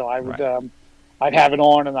worked, so I would, I'd have it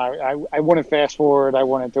on, and I wouldn't fast forward, I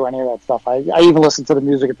wouldn't do any of that stuff. I even listened to the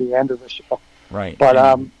music at the end of the show. Right.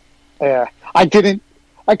 But, yeah, I didn't,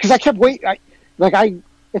 because I kept waiting,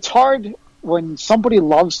 it's hard when somebody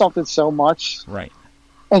loves something so much, right,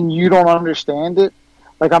 and you don't understand it.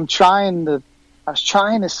 Like, I was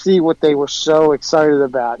trying to see what they were so excited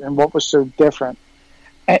about and what was so different.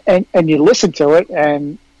 And you listen to it,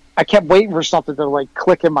 and I kept waiting for something to, like,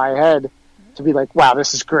 click in my head to be like, wow,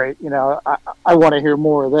 this is great. You know, I want to hear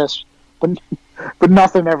more of this. But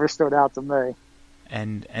nothing ever stood out to me.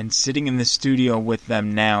 And sitting in the studio with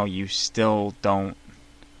them now, you still don't,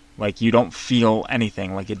 like, you don't feel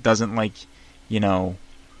anything. Like, it doesn't, like, you know,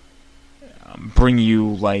 bring you,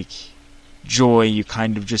 like, joy. You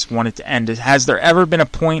kind of just want it to end. Has there ever been a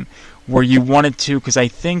point where you wanted to, because I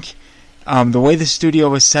think the way the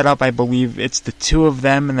studio is set up, I believe it's the two of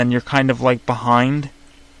them, and then you're kind of, like, behind.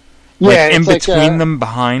 Yeah, like, in between them,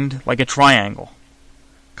 behind, like a triangle.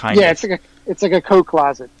 Kind of. Yeah, it's like a coat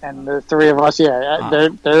closet, and the three of us, they're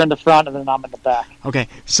in the front, and then I'm in the back. Okay,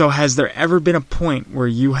 so has there ever been a point where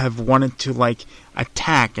you have wanted to, like,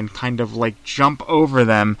 attack and kind of, like, jump over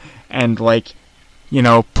them and, like, you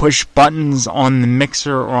know, push buttons on the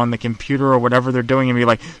mixer or on the computer or whatever they're doing and be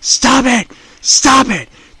like, stop it,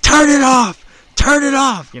 turn it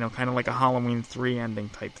off, you know, kind of like a Halloween 3 ending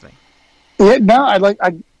type thing? Yeah, no,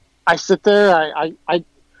 I sit there, I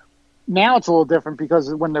now it's a little different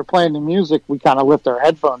because when they're playing the music, we kind of lift our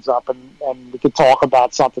headphones up and we could talk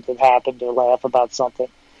about something that happened or laugh about something.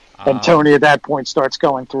 And Tony at that point starts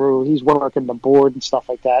going through, he's working the board and stuff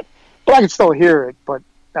like that. But I can still hear it. But,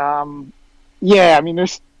 yeah, I mean,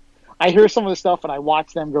 I hear some of the stuff and I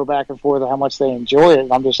watch them go back and forth and how much they enjoy it.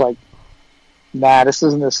 And I'm just like, nah, this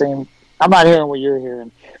isn't the same. I'm not hearing what you're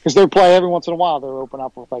hearing. Because they play every once in a while, they'll open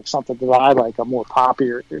up with like something that I like, a more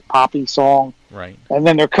poppy song. Right. And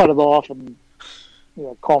then they'll cut it off and, you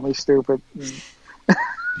know, call me stupid.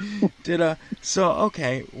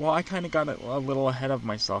 Okay, well, I kind of got a little ahead of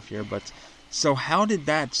myself here, but so how did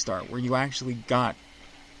that start, where you actually got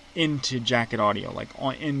into Jacket Audio, like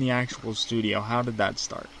in the actual studio? How did that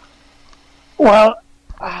start? Well,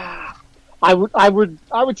 I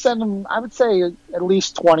would send them, I would say at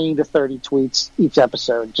least 20 to 30 tweets each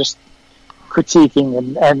episode, just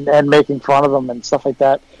critiquing and making fun of them and stuff like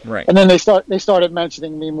that. Right. And then they started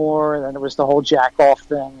mentioning me more, and then it was the whole jack off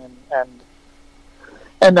thing,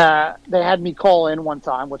 and they had me call in one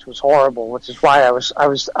time, which was horrible, which is why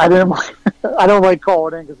I don't like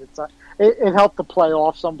calling in because it helped to play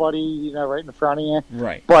off somebody, you know, right in front of you.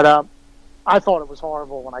 Right. But I thought it was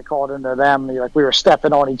horrible when I called into them. Like, we were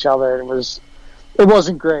stepping on each other. It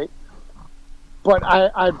wasn't great. But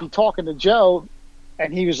I'd be talking to Joe,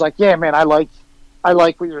 and he was like, "Yeah, man, I like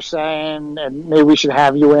what you're saying, and maybe we should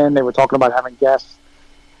have you in." They were talking about having guests,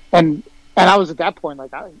 and I was at that point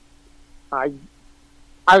like, I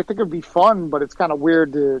think it'd be fun, but it's kind of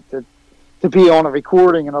weird to be on a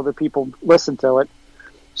recording and other people listen to it.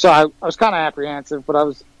 So I was kind of apprehensive,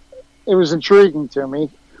 but it was intriguing to me.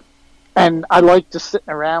 And I like just sitting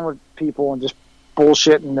around with people and just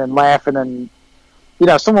bullshitting and laughing. And, you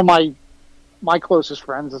know, some of my my closest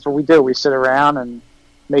friends. That's what we do. We sit around and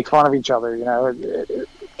make fun of each other.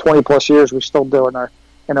 20 plus years, we still do in our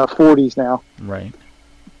 40s now. Right.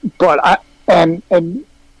 But and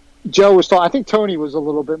Joe was talking. I think Tony was a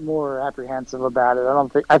little bit more apprehensive about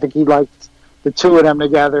it. I think he liked the two of them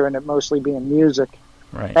together and it mostly being music.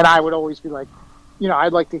 Right. And I would always be like,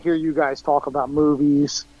 I'd like to hear you guys talk about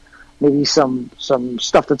movies, maybe some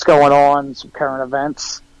stuff that's going on, some current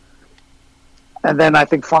events. And then I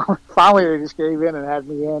think finally they just gave in and had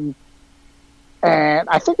me in. And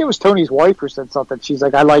I think it was Tony's wife who said something. She's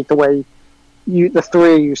like, I like the way the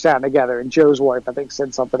three of you sound together. And Joe's wife, I think,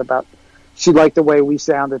 said something about she liked the way we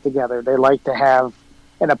sounded together. They like to have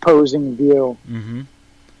an opposing view. Mm-hmm.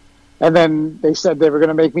 And then they said they were going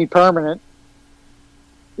to make me permanent,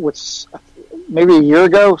 which maybe a year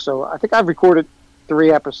ago. So I think I've recorded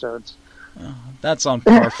 3 episodes. That's on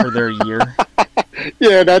par for their year.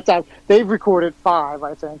 Yeah, they've recorded 5,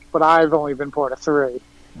 I think, but I've only been part of 3.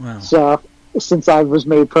 Wow. So since I was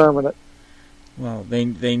made permanent. Well, they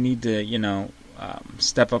need to,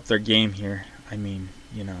 step up their game here. I mean,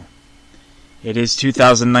 it is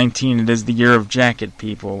 2019. It is the year of Jacket,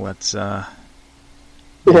 people. Let's,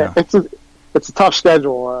 it's a tough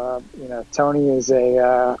schedule. Tony is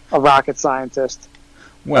a rocket scientist.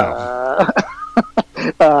 Well,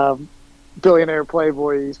 billionaire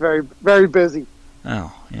playboy. He's very, very busy.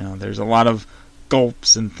 Oh, there's a lot of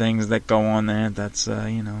gulps and things that go on there. That's,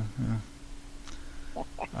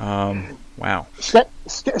 wow.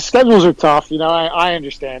 Schedules are tough. I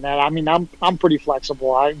understand that. I mean, I'm pretty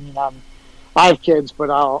flexible. I have kids,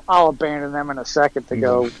 but I'll abandon them in a second to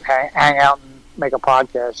go hang out and make a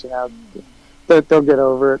podcast. They'll get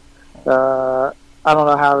over it. I don't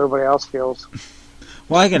know how everybody else feels.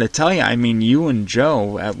 Well, I got to tell you, I mean, you and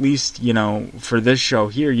Joe, at least, for this show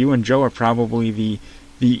here, you and Joe are probably the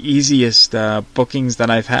easiest bookings that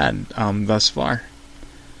I've had thus far.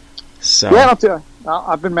 So yeah,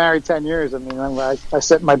 I've been married 10 years. I mean, I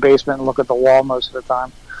sit in my basement and look at the wall most of the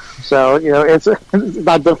time. So, it's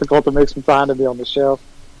not difficult to make some time to be on the show.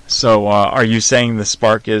 So, are you saying the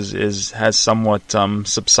spark has somewhat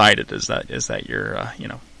subsided? Is that your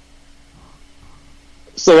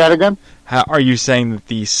Say that again? Are you saying that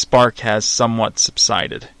the spark has somewhat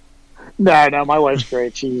subsided? No, my wife's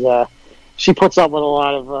great. She puts up with a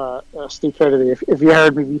lot of stupidity. If you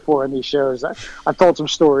heard me before in these shows, I've told some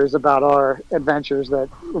stories about our adventures that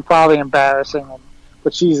were probably embarrassing,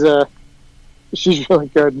 but she's really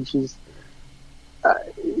good, and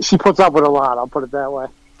she puts up with a lot. I'll put it that way.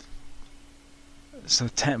 So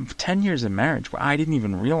 10 years of marriage. I didn't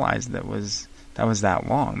even realize that was that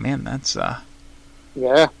long. Man, that's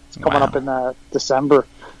yeah. It's coming up in December.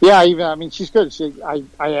 Yeah, she's good. I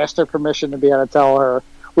asked her permission to be able to tell her.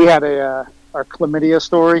 We had our chlamydia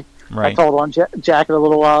story. Right. I told on Jacket a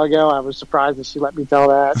little while ago. I was surprised that she let me tell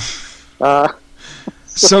that.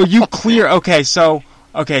 So you clear. Okay, so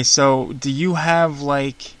do you have all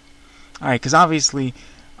right? Because obviously,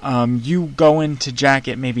 you go into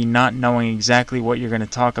Jacket maybe not knowing exactly what you're going to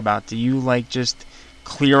talk about. Do you just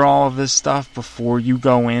clear all of this stuff before you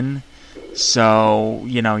go in? So,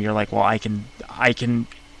 you're like, well, I can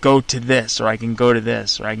go to this, or I can go to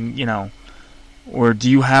this, or I can, or do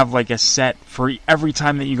you have a set for every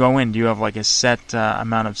time that you go in? Do you have a set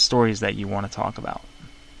amount of stories that you want to talk about?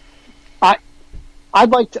 I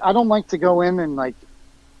don't like to go in and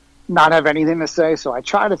not have anything to say. So I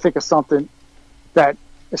try to think of something that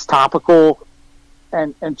is topical,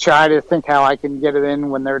 and try to think how I can get it in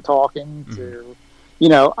when they're talking. To,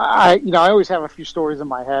 I always have a few stories in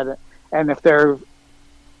my head. And if they're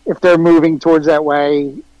moving towards that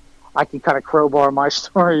way, I can kind of crowbar my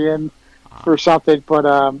story in for something. But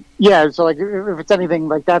so if it's anything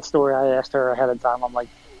like that story, I asked her ahead of time. I'm like,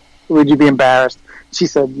 "Would you be embarrassed?" She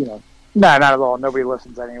said, "No, not at all. Nobody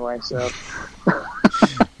listens anyway." So,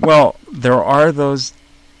 well, there are those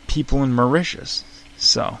people in Mauritius,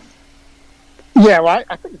 so. Yeah, well,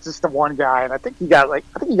 I think it's just the one guy, and I think he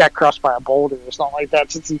got crushed by a boulder or something like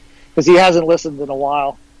that because he hasn't listened in a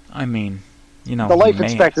while. I mean, the life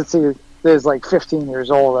expectancy is 15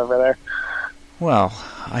 years old over there. Well,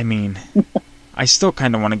 I mean, I still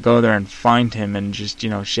kind of want to go there and find him and just,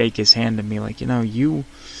 shake his hand and be like, you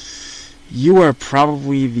are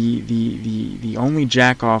probably the only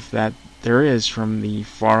jack-off that there is from the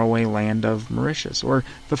faraway land of Mauritius, or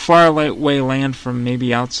the faraway land from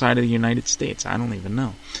maybe outside of the United States. I don't even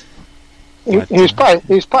know. He was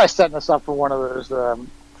probably setting us up for one of those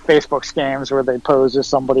Facebook scams where they pose as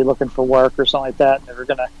somebody looking for work or something like that, and they were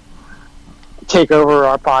going to take over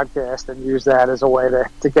our podcast and use that as a way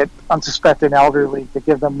to get unsuspecting elderly to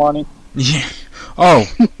give them money. Yeah.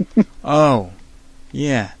 Oh,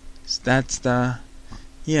 yeah. That's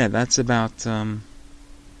about,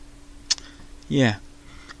 yeah.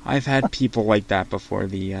 I've had people like that before,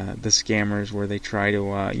 the scammers where they try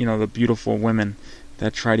to, the beautiful women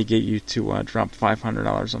that try to get you to drop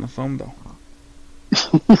 $500 on the phone bill.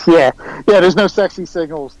 Yeah, there's no sexy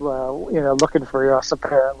signals, looking for us,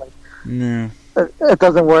 apparently. No. It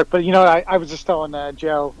doesn't work, but, I was just telling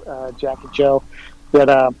Joe, Jack and Joe, that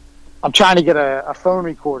I'm trying to get a phone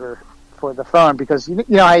recorder for the phone, because you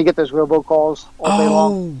know how you get those robocalls all day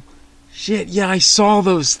long? Oh, shit, yeah, I saw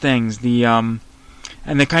those things, and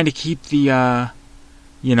they kind of keep the,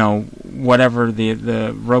 whatever, the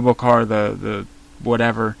robocar, the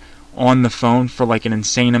whatever, on the phone for like an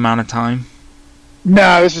insane amount of time.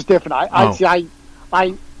 No, this is different. I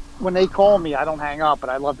when they call me, I don't hang up,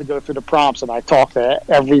 but I love to go through the prompts, and I talk to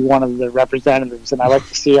every one of the representatives, and I like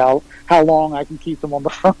to see how long I can keep them on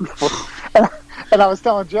the phone for. And I was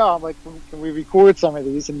telling Joe, I'm like, can we record some of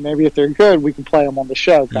these, and maybe if they're good, we can play them on the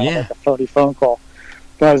show, kind of like a phony phone call.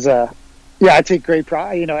 Because, I take great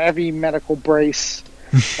pride. Every medical brace,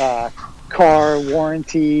 car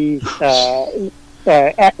warranty, I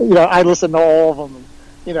listen to all of them,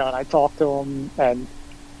 and I talk to them, and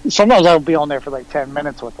sometimes I'll be on there for like 10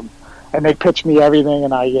 minutes with them, and they pitch me everything,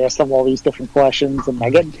 and I ask them all these different questions,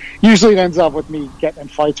 and usually it ends up with me getting in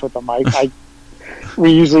fights with them.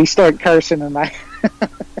 We usually start cursing, and and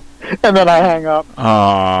then I hang up.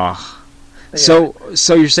 So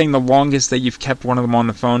you're saying the longest that you've kept one of them on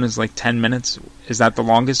the phone is like 10 minutes? Is that the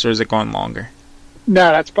longest, or is it going longer?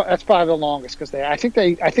 No, that's probably the longest, because I think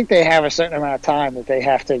they have a certain amount of time that they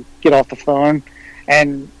have to get off the phone,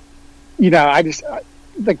 and I just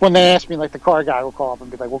like when they ask me, like the car guy will call up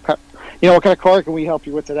and be like, what kind of car can we help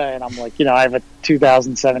you with today? And I'm like, I have a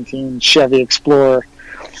 2017 Chevy Explorer,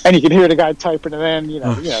 and you can hear the guy typing it in.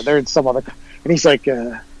 They're in some other, and he's like,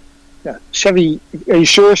 Chevy, are you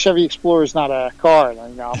sure Chevy Explorer is not a car?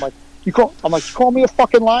 And I'm like, you call me a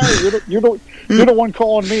fucking liar? You're the one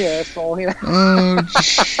calling me, asshole. Great.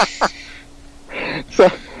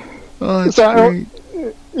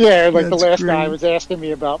 The last guy was asking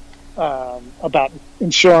me about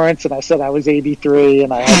insurance, and I said I was 83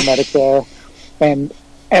 and I had Medicare, and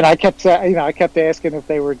I kept asking if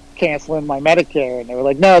they were canceling my Medicare, and they were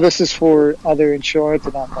like, no, this is for other insurance,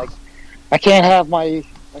 and I'm like, I can't have my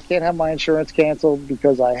insurance canceled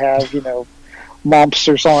because I have mumps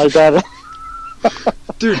or something like that.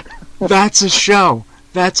 Dude, that's a show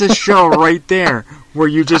right there, where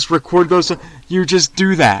you just record those. You just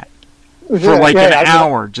do that for an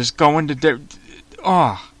hour, just go into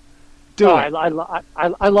I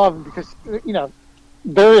love them, because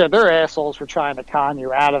they're assholes for trying to con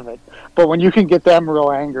you out of it, but when you can get them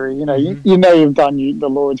real angry, you've done the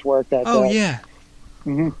Lord's work that day. Oh yeah.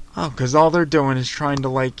 Mm-hmm. Oh, because all they're doing is trying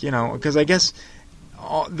to because I guess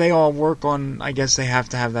they all work on, I guess they have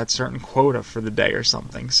to have that certain quota for the day or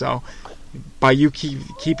something, so by you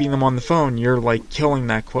keeping them on the phone, you're like killing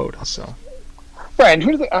that quota. So right, and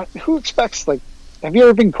who expects, like, have you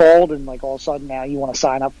ever been called and like all of a sudden now you want to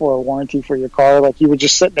sign up for a warranty for your car? Like you were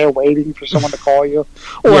just sitting there waiting for someone to call you,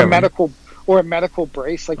 or a medical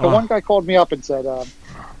brace. Like the one guy called me up and said,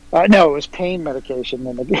 no, it was pain medication.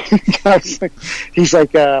 And the guy's like, he's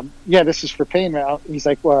like, yeah, this is for pain. He's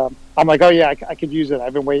like, well, I'm like, oh yeah, I could use it.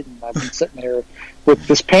 I've been waiting. I've been sitting here with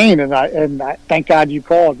this pain, and I thank God you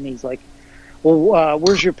called. And he's like, well,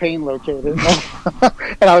 where's your pain located? And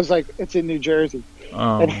I was like, it's in New Jersey.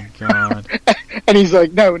 Oh my God. And he's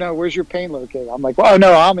like, no, where's your pain located? I'm like, well,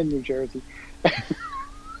 no, I'm in New Jersey.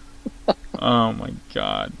 Oh my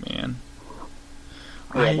God, man.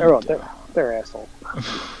 Yeah, they're assholes.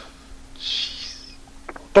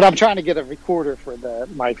 But I'm trying to get a recorder for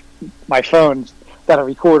my phones that'll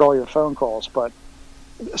record all your phone calls, but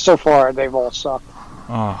so far they've all sucked.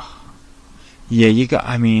 Oh. Yeah,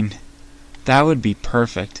 that would be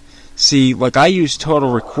perfect. See, like, I use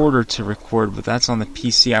Total Recorder to record, but that's on the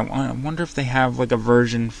PC. I wonder if they have, like, a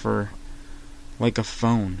version for, like, a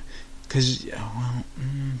phone. Because,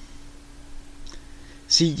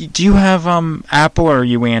 See, do you have, Apple, or are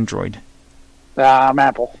you Android? I'm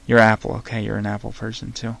Apple. You're Apple. Okay, you're an Apple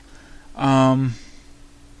person, too.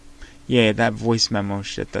 Yeah, that voice memo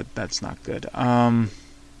shit, that's not good. I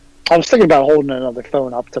was thinking about holding another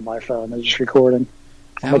phone up to my phone and just recording.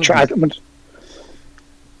 I'm going to try.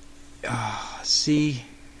 See,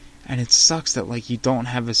 and it sucks that like you don't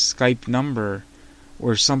have a Skype number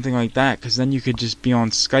or something like that, because then you could just be on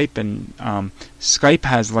Skype, and Skype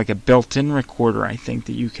has like a built-in recorder, I think,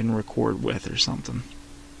 that you can record with or something.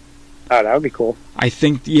 Oh, that would be cool. I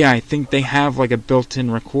think they have like a built-in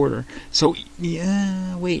recorder. So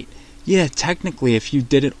yeah, wait, Yeah, technically, if you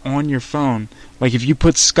did it on your phone, like if you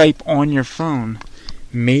put Skype on your phone,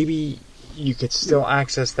 maybe you could still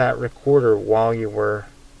access that recorder while you were...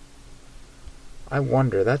 I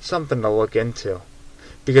wonder. That's something to look into.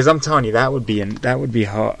 Because I'm telling you, that would be a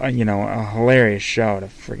hilarious show to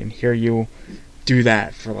freaking hear you do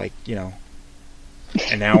that for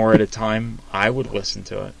an hour at a time. I would listen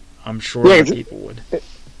to it. I'm sure that people would.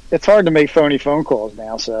 It's hard to make phony phone calls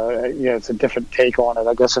now, so it's a different take on it,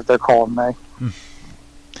 I guess, if they're calling me.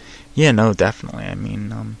 Yeah, no, definitely. I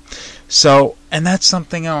mean, and that's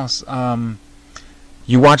something else.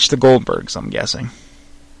 You watch the Goldbergs, I'm guessing.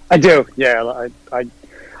 I do, yeah.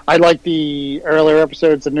 I like the earlier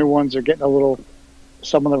episodes. The new ones are getting a little.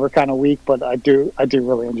 Some of them are kind of weak, but I do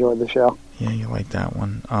really enjoy the show. Yeah, you like that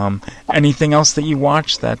one. Anything else that you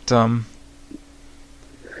watch that?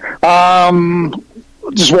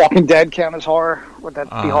 Just Walking Dead count as horror? Would that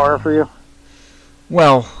be horror for you?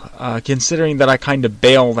 Well, considering that I kind of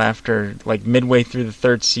bailed after midway through the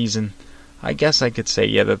third season, I guess I could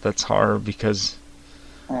say that's horror because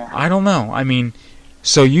I don't know. I mean,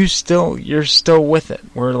 so you're still with it.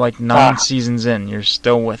 We're 9 seasons in. You're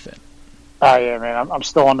still with it. Oh yeah, man. I'm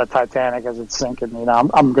still on the Titanic as it's sinking.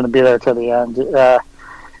 I'm going to be there till the end.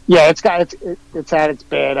 Yeah, it's had its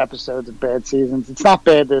bad episodes and bad seasons. It's not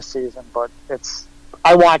bad this season, but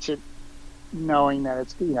I watch it knowing that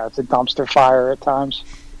it's a dumpster fire at times.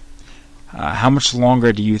 How much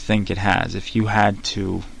longer do you think it has, if you had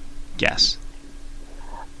to guess?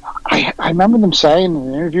 I remember them saying in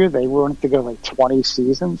an interview they wanted to go 20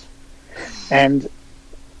 seasons, and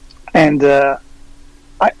I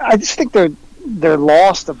just think they're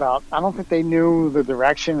lost about. I don't think they knew the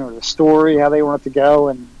direction or the story, how they wanted to go,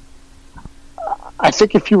 and I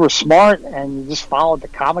think if you were smart and you just followed the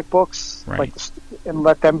comic books, right, and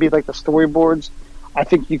let them be the storyboards, I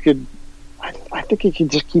think you could. I think you could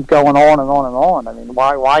just keep going on and on and on. I mean,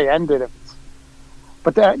 why end it?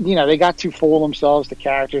 But they got too full of themselves. The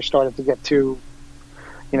characters started to get too,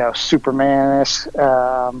 Superman-ish.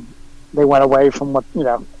 They went away from what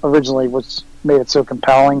originally made it so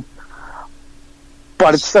compelling.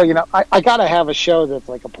 But it's still, I got to have a show that's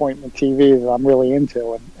appointment TV that I'm really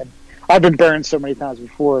into, and I've been burned so many times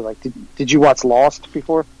before. Did you watch Lost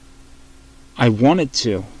before? I wanted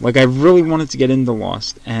to. I really wanted to get into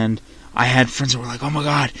Lost, and I had friends who were like, "Oh my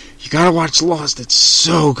god, you gotta watch Lost. It's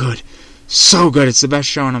so good, so good. It's the best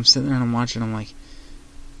show." And I'm sitting there and I'm watching. I'm like,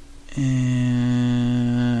 I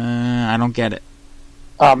don't get it.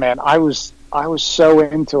 Oh man, I was so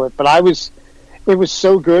into it, but it was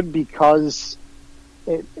so good because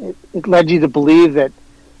it led you to believe that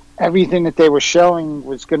everything that they were showing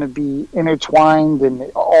was going to be intertwined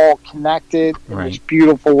and all connected in this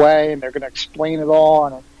beautiful way, and they're going to explain it all,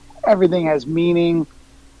 and everything has meaning.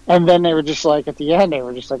 And then they were just at the end, they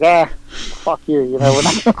were just fuck you,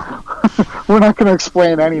 we're not going to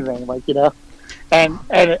explain anything, And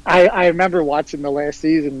I remember watching the last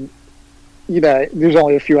season. There's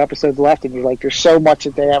only a few episodes left, and you're there's so much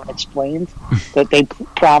that they haven't explained that they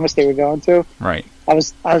promised they were going to. Right. I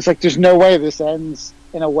was like, there's no way this ends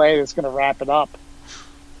in a way that's going to wrap it up.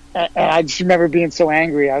 And I just remember being so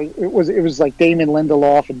angry. It was like Damon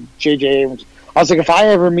Lindelof and J.J. Abrams. I was like, if I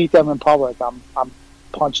ever meet them in public, I'm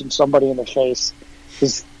punching somebody in the face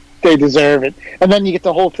because they deserve it. And then you get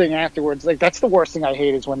the whole thing afterwards. That's the worst thing I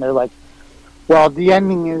hate is when they're well, the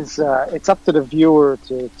ending is it's up to the viewer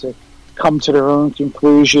to come to their own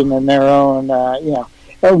conclusion and their own,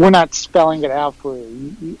 we're not spelling it out for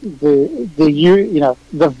you.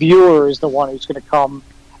 The viewer is the one who's going to come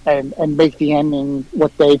and make the ending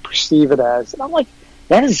what they perceive it as. And I'm like,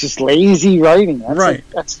 that is just lazy writing.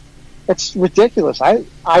 That's ridiculous.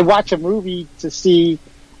 I watch a movie to see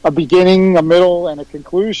a beginning, a middle, and a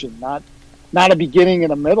conclusion, not a beginning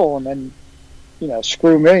and a middle, and then,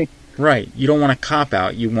 screw me. Right. You don't want a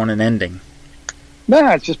cop-out. You want an ending. No,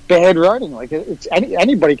 it's just bad writing. It's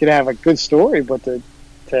anybody can have a good story, but to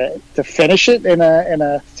finish it in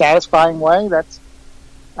a satisfying way, that's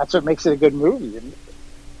what makes it a good movie. And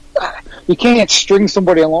you can't string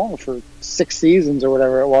somebody along for 6 seasons or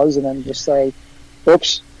whatever it was, and then just say,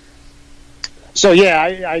 "Oops." So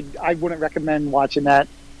yeah, I wouldn't recommend watching that.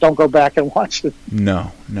 Don't go back and watch it.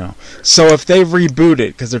 No. So if they reboot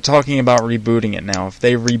it, because they're talking about rebooting it now, if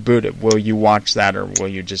they reboot it, will you watch that, or will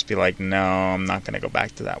you just be like, no, I'm not going to go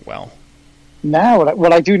back to that well? No,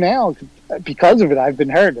 what I do now, because of it, I've been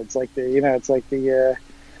hurt. It's like the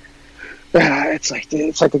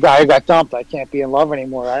guy who got dumped. I can't be in love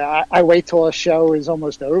anymore. I wait till a show is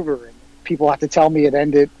almost over and people have to tell me it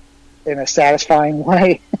ended in a satisfying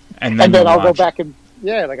way, and then I'll go back and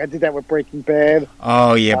Yeah, like I did that with Breaking Bad.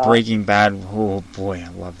 Oh yeah, Breaking Bad. Oh boy, I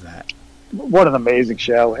love that. What an amazing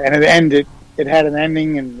show! And it ended. It had an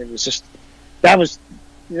ending, and it was just that was.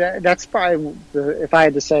 Yeah, that's probably if I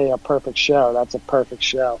had to say a perfect show, that's a perfect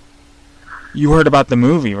show. You heard about the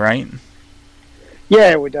movie, right?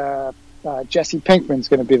 Yeah, with Jesse Pinkman's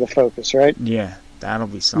going to be the focus, right? Yeah, that'll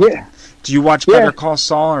be something. Yeah. Do you watch Better Call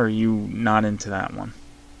Saul, or are you not into that one?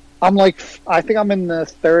 I think I'm in the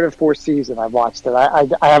third or fourth season. I've watched it. I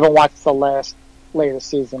haven't watched the latest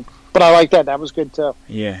season, but I like that. That was good too.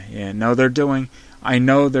 Yeah. No, they're doing. I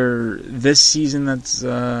know they're this season. That's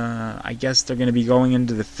I guess they're going to be going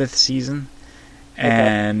into the 5th season,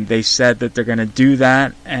 and they said that they're going to do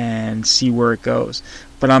that and see where it goes.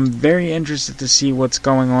 But I'm very interested to see what's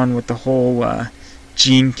going on with the whole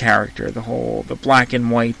Gene character, the black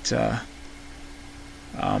and white. Where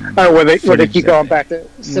they keep going back to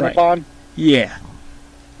Cinnabon? Right. Yeah,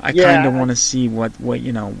 I kind of want to see what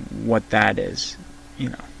that is.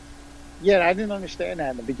 Yeah, I didn't understand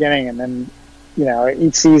that in the beginning, and then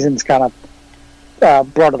each season's kind of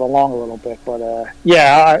brought it along a little bit. But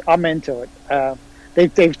I'm into it.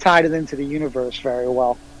 They've tied it into the universe very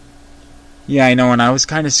well. Yeah, I know, and I was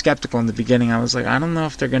kind of skeptical in the beginning. I was like, I don't know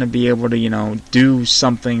if they're going to be able to, do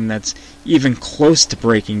something that's even close to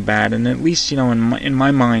Breaking Bad, and at least, in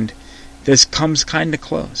my mind, this comes kind of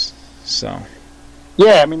close. So.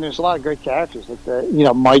 Yeah, I mean, there's a lot of great characters. Like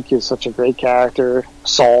Mike is such a great character.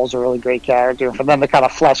 Saul's a really great character. And for them to kind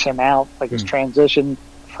of flesh him out, like his transition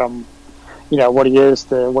from, what he is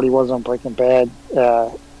to what he was on Breaking Bad,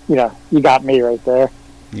 you got me right there.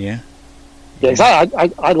 Yeah. Yeah,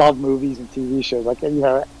 I love movies and TV shows. Like,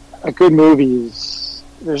 a good movie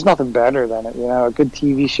there's nothing better than it. A good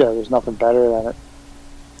TV show, there's nothing better than it.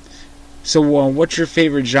 So, what's your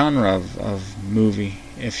favorite genre of movie?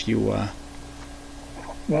 If you,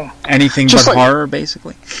 anything just but horror,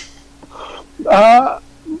 basically? No,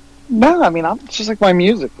 I mean, I'm just like my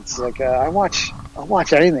music. It's like, I watch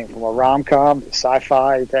anything from a rom-com to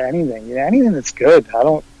sci-fi to anything. Anything that's good. I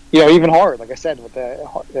don't, even horror, like I said, with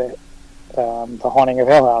the Haunting of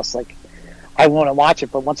Hill House, like I want to watch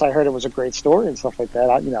it, but once I heard it was a great story and stuff like that,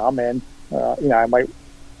 I'm in.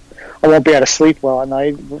 I won't be able to sleep well at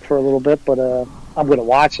night for a little bit, but I'm going to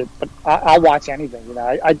watch it. But I'll watch anything.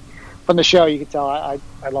 I from the show you can tell I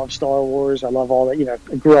love Star Wars. I love all that.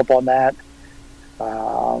 I grew up on that.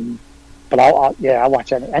 But I'll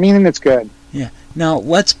watch anything that's good. Yeah. Now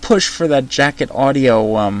let's push for that Jacket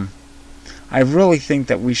Audio. I really think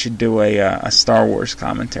that we should do a Star Wars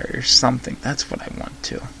commentary or something. That's what I want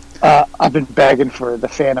to. I've been begging for the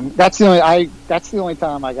Phantom. That's the only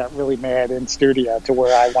time I got really mad in studio to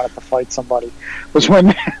where I wanted to fight somebody was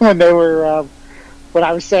when they were when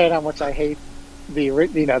I was saying how much I hate the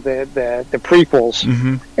prequels,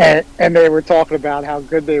 and they were talking about how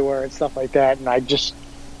good they were and stuff like that, and the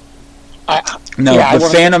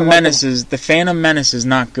Phantom Menace is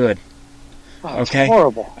not good. Oh, okay.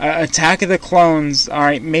 Horrible. Attack of the Clones. All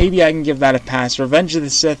right, maybe I can give that a pass. Revenge of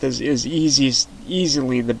the Sith is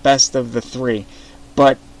easily the best of the three,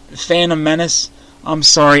 but Phantom Menace. I'm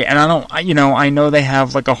sorry, and I know they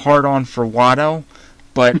have like a hard on for Watto,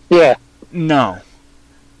 but yeah, no.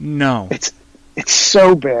 It's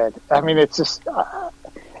so bad. I mean, it's just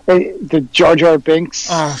the Jar Jar Binks.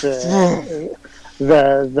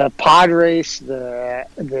 The pod race, the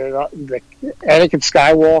Anakin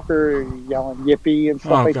Skywalker yelling "Yippee" and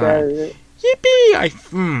stuff like that. Yippee! I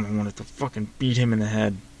wanted to fucking beat him in the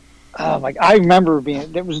head. Like I remember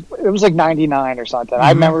it was like '99 or something.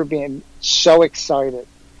 I remember being so excited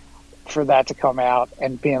for that to come out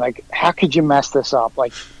and being like, "How could you mess this up?"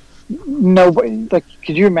 Like nobody. Like,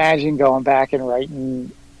 could you imagine going back and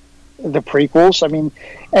writing the prequels? I mean,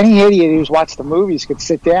 any idiot who's watched the movies could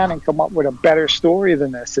sit down and come up with a better story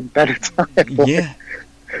than this in better time. Yeah,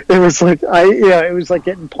 it was like it was like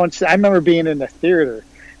getting punched. I remember being in the theater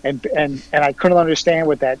and I couldn't understand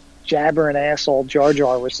what that jabbering asshole Jar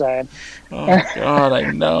Jar was saying. Oh God, I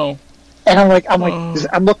know. And I'm like, I'm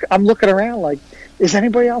looking around like, is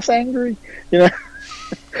anybody else angry? So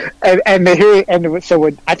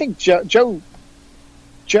I think Joe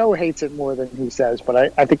hates it more than he says,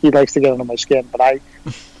 but I think he likes to get under my skin. But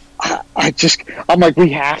I'm like,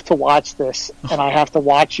 we have to watch this, and I have to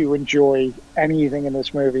watch you enjoy anything in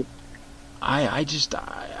this movie. I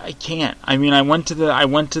can't. I mean, I went to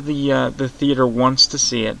the theater once to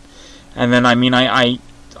see it, and then I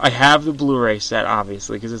have the Blu-ray set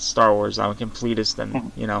obviously because it's Star Wars. I'm a completist,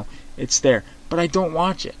 and it's there, but I don't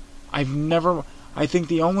watch it. I think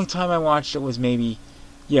the only time I watched it was maybe.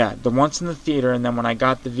 Yeah, the once in the theater, and then when I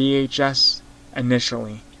got the VHS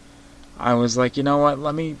initially, I was like, you know what?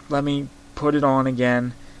 Let me put it on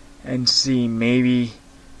again and see maybe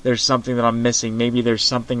there's something that I'm missing. Maybe there's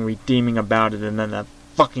something redeeming about it, and then that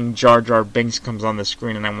fucking Jar Jar Binks comes on the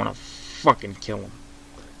screen and I want to fucking kill him.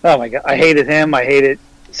 Oh my god, I hated him. I hated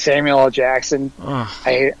Samuel L. Jackson.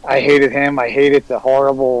 I hated him. I hated the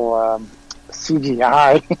horrible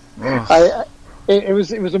CGI. It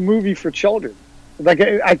was a movie for children. Like,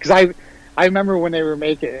 because I remember when they were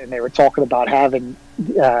making it and they were talking about having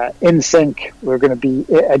NSYNC were going to be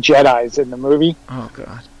Jedis in the movie. Oh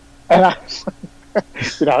god. And I was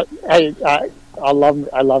like, I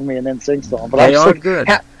love me an NSYNC song, but they are good.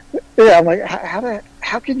 I'm like,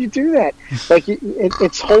 how can you do that? Like,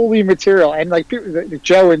 it's holy material, and like people,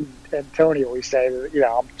 Joe and Tony always say,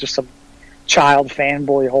 I'm just some child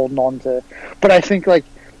fanboy holding on to. But I think like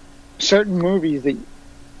certain movies that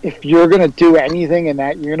if you're going to do anything in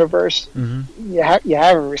that universe, you have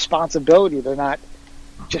a responsibility to not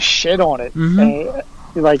just shit on it.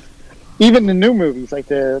 Like even the new movies, like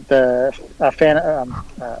the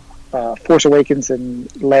Force Awakens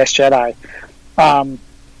and Last Jedi.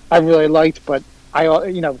 I really liked, but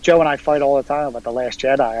Joe and I fight all the time about The Last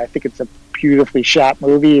Jedi. I think it's a beautifully shot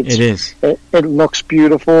movie. It is. It looks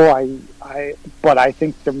beautiful. But I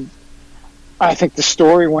think the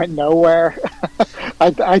story went nowhere.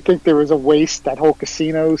 I think there was a waste. That whole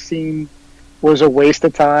casino scene was a waste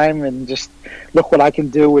of time, and just look what I can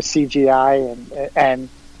do with CGI, and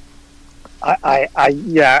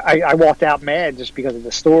I walked out mad just because of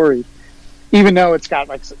the story, even though it's got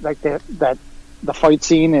like the fight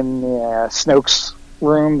scene in Snoke's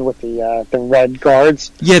room with the red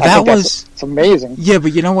guards. Yeah, it's amazing. Yeah,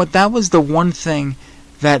 but you know what? That was the one thing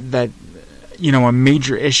that a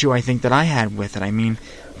major issue I think that I had with it. I mean,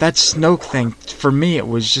 that Snoke thing, for me, it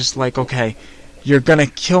was just like, okay, you're gonna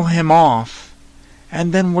kill him off,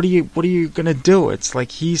 and then what are you gonna do? It's like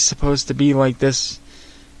he's supposed to be like this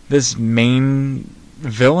main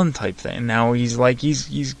villain type thing. Now he's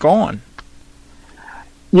gone.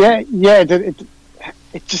 Yeah.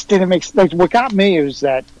 It just didn't make sense. Like, what got me is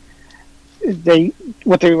that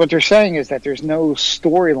what they're saying is that there's no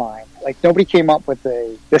storyline. Like, nobody came up with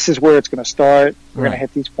this is where it's going to start. We're going to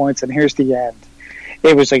hit these points, and here's the end.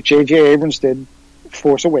 It was like J.J. Abrams did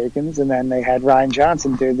Force Awakens, and then they had Rian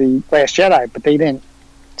Johnson do The Last Jedi, but they didn't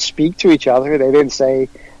speak to each other. They didn't say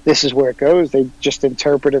this is where it goes. They just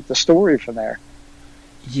interpreted the story from there.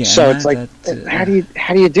 Yeah. So it's like, how do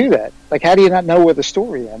you do that? Like, how do you not know where the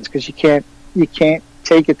story ends? Because you can't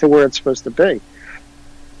take it to where it's supposed to be.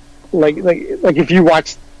 Like if you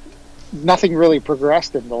watch, nothing really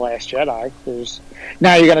progressed in The Last Jedi.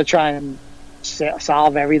 Now you're going to try and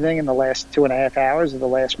solve everything in the last 2.5 hours of the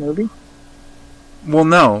last movie. Well,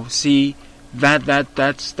 no. See,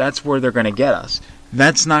 that's where they're going to get us.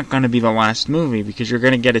 That's not going to be the last movie, because you're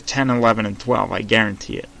going to get a 10, 11, and 12. I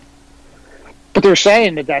guarantee it. But they're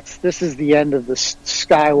saying that this is the end of the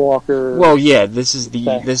Skywalker. Well, yeah, this is the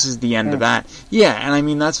end of that. Yeah, and I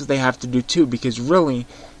mean that's what they have to do too, because really,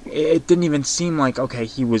 it didn't even seem like, okay,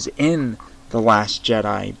 he was in The Last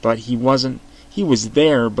Jedi, but he wasn't. He was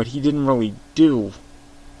there, but he didn't really do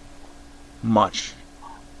much.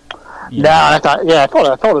 I thought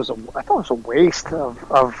it was a waste of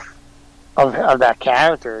that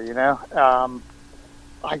character.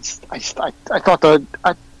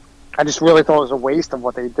 I just really thought it was a waste of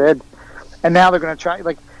what they did. And now they're going to try,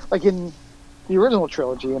 like in the original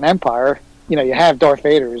trilogy in Empire, you have Darth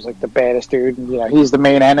Vader who's like the baddest dude, and he's the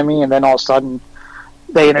main enemy, and then all of a sudden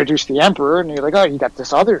they introduce the Emperor, and you're like, oh, you got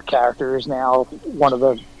this other character who's now one of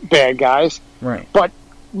the bad guys. Right. But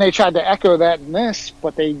they tried to echo that in this,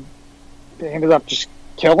 but they ended up just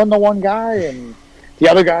killing the one guy, and the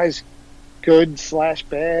other guy's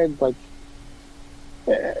good/bad. Like,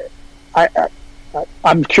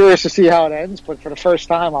 I'm curious to see how it ends, but for the first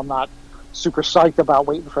time, I'm not super psyched about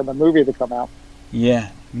waiting for the movie to come out. Yeah,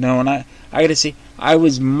 no, and I gotta see. I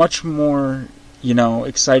was much more,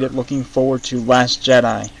 excited, looking forward to Last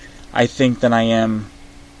Jedi, I think, than I am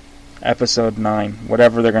Episode 9,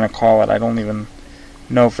 whatever they're gonna call it. I don't even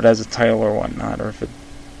know if it has a title or whatnot, or if it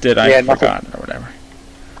did. I forgot or whatever.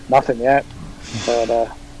 Nothing yet, but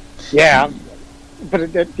yeah.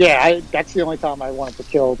 But that's the only time I wanted to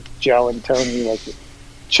kill Joe and Tony, like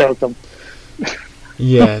choke them.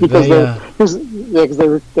 Yeah, because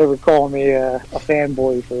they were calling me a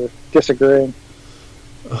fanboy for disagreeing.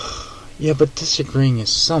 Yeah, but disagreeing is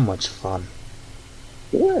so much fun.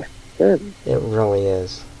 Yeah, good. It really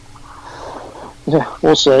is. Yeah,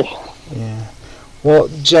 we'll see. Yeah. Well,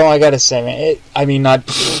 Joe, I gotta say, man. Not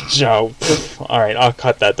Joe. All right, I'll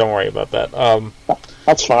cut that. Don't worry about that.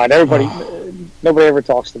 That's fine. Nobody ever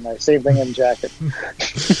talks to me. Same thing in jacket.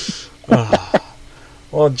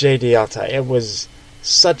 Well, JD, I'll tell you, it was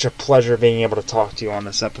such a pleasure being able to talk to you on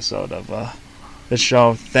this episode of the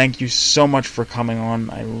show. Thank you so much for coming on.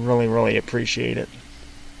 I really, really appreciate it.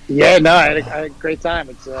 Yeah, no, I had a great time.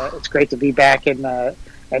 It's great to be back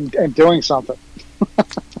and doing something.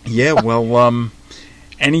 Yeah, well,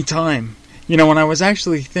 anytime. When I was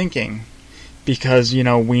actually thinking, because,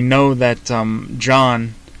 we know that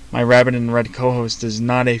John, my Rabbit in Red co-host, is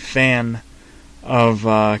not a fan of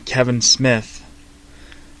Kevin Smith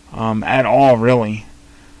at all, really.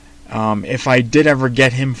 If I did ever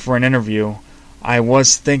get him for an interview, I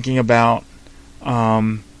was thinking about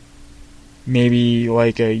maybe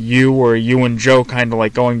like you and Joe kind of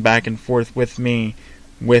like going back and forth with me.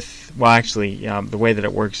 The way that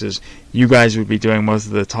it works is you guys would be doing most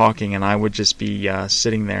of the talking and I would just be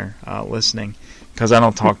sitting there listening, because I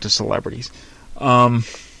don't talk to celebrities.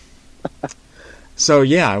 So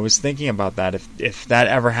yeah, I was thinking about that if that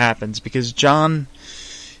ever happens, because John,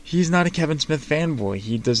 he's not a Kevin Smith fanboy.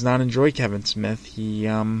 He does not enjoy Kevin Smith. He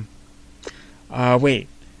wait,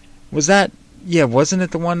 wasn't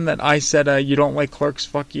it the one that I said you don't like Clerks,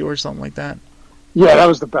 fuck you, or something like that? Yeah, that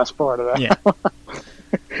was the best part of that. Yeah.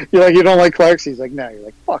 You're like, you don't like Clerks? He's like, no. You're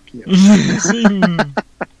like, fuck you.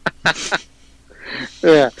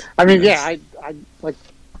 Yeah. I mean, yeah, I like,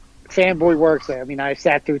 fanboy works there. I mean, I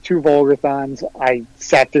sat through 2 Vulgathons. I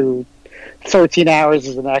sat through 13 hours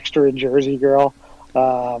as an extra in Jersey Girl.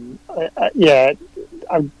 Yeah,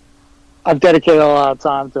 I've dedicated a lot of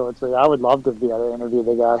time to it, so I would love to be able to interview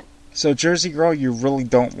the guy. So Jersey Girl you really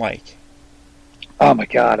don't like? Oh my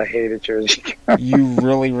God, I hated Jersey Girl. You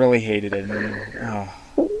really, really hated it.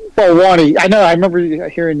 Well, I remember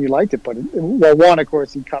hearing you liked it, but of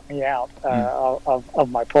course, he cut me out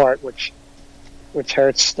of my part, which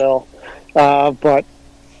hurts still. But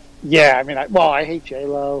yeah, I mean, I hate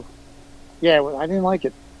J-Lo. Yeah, I didn't like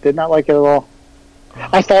it. Did not like it at all.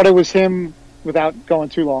 I thought it was him, without going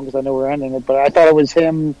too long because I know we're ending it, but I thought it was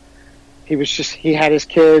him. He had his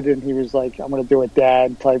kid and he was like, I'm going to do a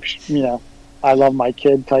dad type, I love my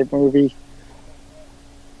kid type movie.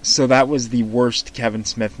 So that was the worst Kevin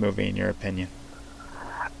Smith movie in your opinion?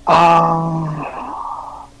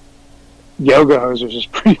 Yoga Hosers is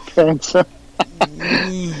pretty bad. So.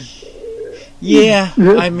 Yeah,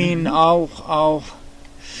 I mean,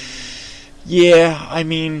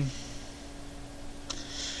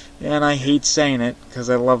 and I hate saying it because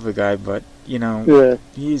I love the guy, but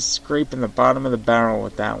he's scraping the bottom of the barrel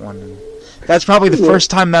with that one. And that's probably the first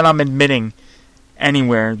time that I'm admitting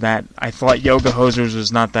anywhere that I thought Yoga Hosers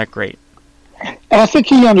was not that great. And I think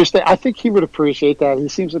he understands. I think he would appreciate that. He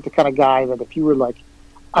seems like the kind of guy that if you were like,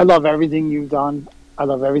 I love everything you've done, I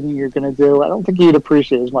love everything you're going to do, I don't think he'd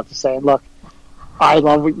appreciate as much as saying, look, I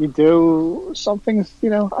love what you do. Some things,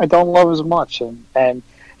 I don't love as much. And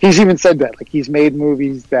he's even said that. Like, he's made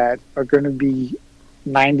movies that are going to be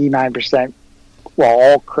 99%,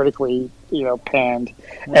 all critically, panned,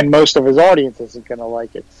 and most of his audience isn't going to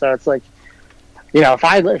like it. So it's like,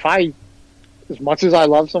 if I, as much as I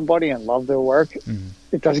love somebody and love their work,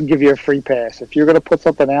 it doesn't give you a free pass. If you're going to put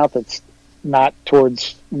something out that's not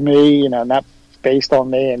towards me, not based on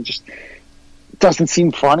me, and just doesn't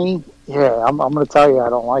seem funny, I'm going to tell you I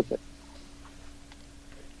don't like it.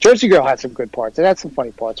 Jersey Girl had some good parts. It had some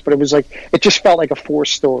funny parts, but it was like, it just felt like a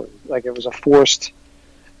forced story. Like it was a forced,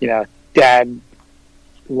 dad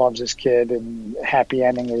loves his kid, and happy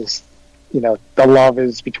ending is, the love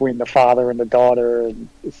is between the father and the daughter, and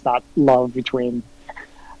it's not love between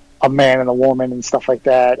a man and a woman and stuff like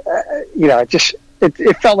that.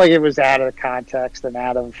 It felt like it was out of the context and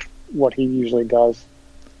out of what he usually does.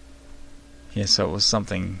 Yeah, so it was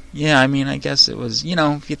something. Yeah, I mean, I guess it was,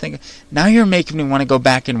 if you think. Now you're making me want to go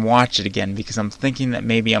back and watch it again, because I'm thinking that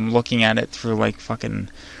maybe I'm looking at it through, like, fucking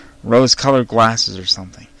rose-colored glasses or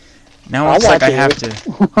something. Now it's like I have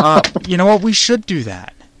to. You know what? We should do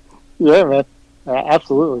that. Yeah, man.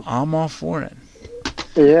 Absolutely. I'm all for it.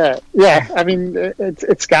 Yeah. I mean,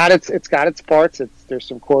 it's got its parts. There's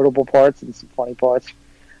some quotable parts and some funny parts,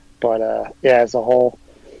 but as a whole.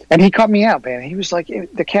 And he cut me out, man. He was like,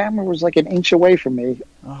 the camera was like an inch away from me.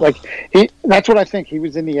 Oh. Like that's what I think. He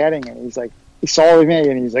was in the editing, and he's like, he saw me,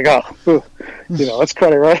 and he's like, let's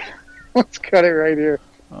cut it right. Let's cut it right here.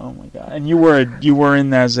 Oh my God! And you were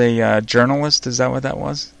in as a journalist. Is that what that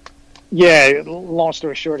was? Yeah. Long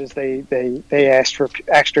story short is they asked for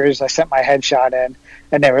extras. I sent my headshot in,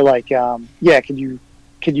 and they were like, can you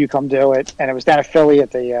come do it? And it was down at Philly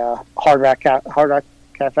at the Hard Rock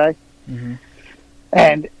Cafe. Mm-hmm.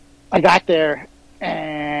 And I got there,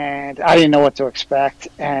 and I didn't know what to expect.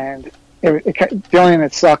 And the only thing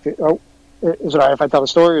that sucked. Is it all right if I tell the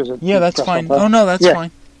story? Or is it? Yeah, that's fine. Oh no, that's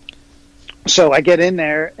fine. So I get in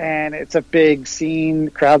there, and it's a big scene,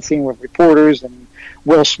 crowd scene with reporters, and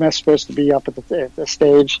Will Smith's supposed to be up at the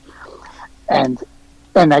stage. And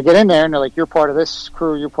I get in there, and they're like, you're part of this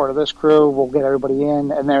crew, you're part of this crew, we'll get everybody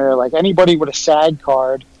in. And they're like, anybody with a SAG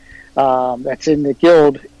card that's in the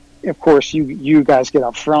guild, of course, you guys get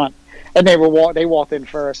up front. And they walked in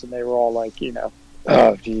first, and they were all like,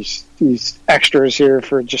 oh, these extras here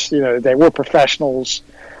for just, they were professionals.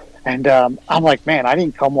 And I'm like, man, I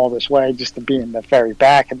didn't come all this way just to be in the very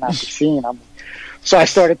back and not be seen. So I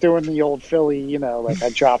started doing the old Philly, like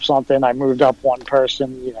I dropped something, I moved up one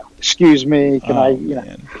person, excuse me, can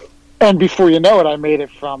man. And before you know it, I made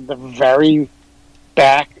it from the very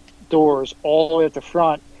back doors all the way at the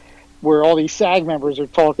front, where all these SAG members are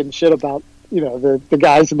talking shit about, the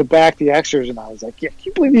guys in the back, the extras, and I was like, yeah, can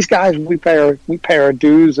you believe these guys? We pay our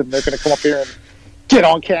dues, and they're going to come up here and get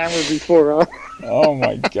on camera before. Oh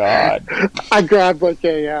my God! I grabbed like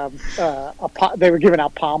they were giving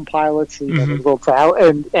out Palm Pilots, little towel,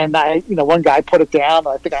 and I, one guy put it down.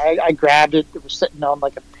 I think I grabbed it. It was sitting on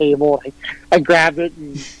like a table. I grabbed it,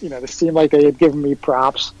 and it seemed like they had given me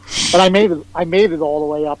props. And I made it all the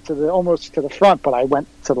way up to almost to the front, but I went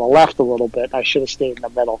to the left a little bit. I should have stayed in the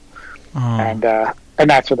middle, and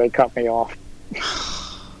that's where they cut me off.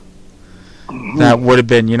 That would have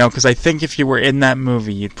been, because I think if you were in that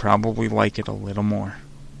movie, you'd probably like it a little more.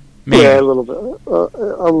 Maybe. Yeah, a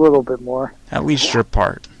little bit more. At least your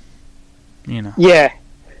part, Yeah,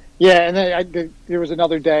 and then there was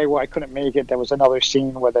another day where I couldn't make it. There was another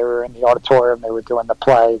scene where they were in the auditorium. They were doing the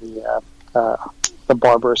play, the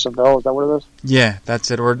Barber of Seville. Is that what it is? Yeah,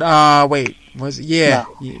 that's it. Or wait, was it? Yeah,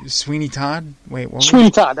 no. Sweeney Todd. Wait, what?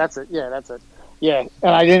 Sweeney Todd. That's it. Yeah, that's it. Yeah,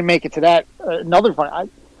 and I didn't make it to that. Another fun.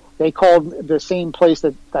 They called the same place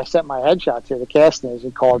that I sent my headshot to, the casting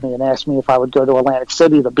agent called me and asked me if I would go to Atlantic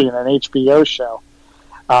City to be in an HBO show,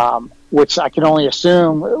 which I can only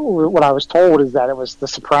assume, what I was told is that it was The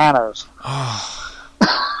Sopranos. And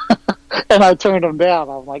I turned them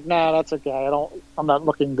down. I'm like, nah, that's okay. I'm not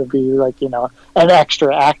looking to be like, an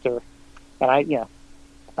extra actor. And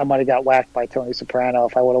I might have got whacked by Tony Soprano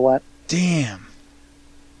if I would have went. Damn.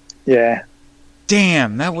 Yeah.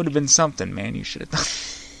 Damn, that would have been something, man. You should have done.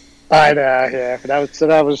 Yeah.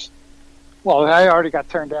 That was. Well, I already got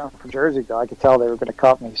turned down for Jersey, though. I could tell they were going to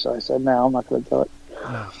cut me, so I said, no, I'm not going to do it.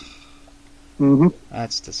 Oh.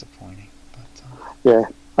 That's disappointing. But, yeah,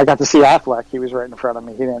 I got to see Affleck. He was right in front of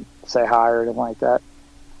me. He didn't say hi or anything like that.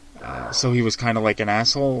 So he was kind of like an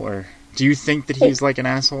asshole, or do you think that he's like an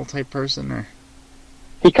asshole type person, or?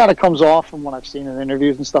 He kind of comes off from what I've seen in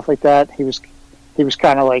interviews and stuff like that. He was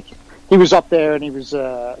kind of like, he was up there and he was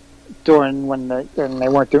during when they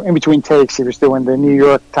weren't doing, in between takes, he was doing the New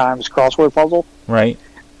York Times crossword puzzle. Right.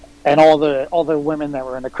 And all the women that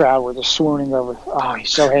were in the crowd were just swooning over, oh,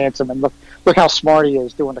 he's so handsome, and look how smart he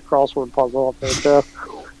is doing the crossword puzzle up there too.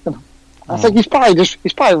 I was like, he's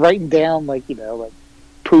probably writing down like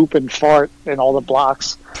poop and fart and all the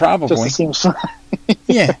blocks. Probably. Just to seem so.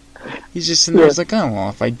 Yeah. He's just sitting there, he's like, oh, well,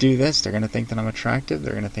 if I do this, they're going to think that I'm attractive,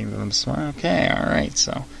 they're going to think that I'm smart. Okay, alright,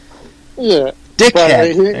 so. Yeah.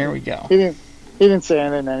 Dickhead. There we go. He didn't say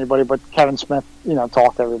anything to anybody, but Kevin Smith,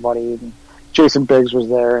 talked to everybody, and Jason Biggs was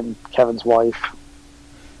there, and Kevin's wife.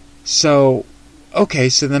 So, okay,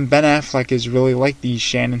 so then Ben Affleck is really like the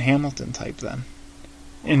Shannon Hamilton type, then,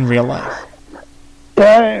 in real life.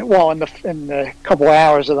 Well, in the couple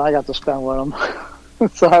hours that I got to spend with him,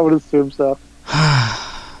 so I would assume so.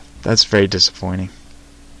 That's very disappointing.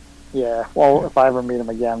 Yeah, well, if I ever meet him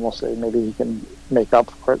again, we'll see. Maybe he can make up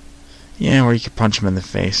for it. Yeah, or you could punch him in the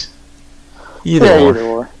face. Either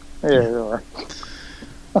or.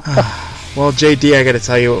 Well, JD, I got to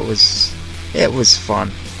tell you, it was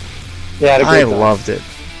fun. Yeah, I loved it.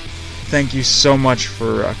 Thank you so much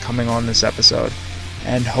for coming on this episode,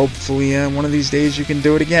 and hopefully one of these days you can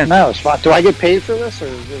do it again. No, it's fun. Do I get paid for this, or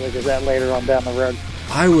is that later on down the road?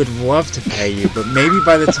 I would love to pay you, but maybe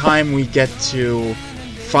by the time we get to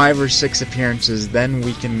 5 or 6 appearances, then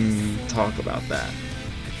we can talk about that.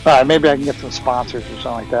 All right, maybe I can get some sponsors or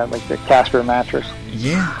something like that, like the Casper mattress.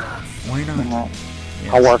 Yeah, why not?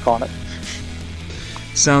 Yes. I'll work on it.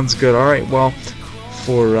 Sounds good. All right, well,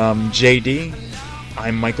 for JD,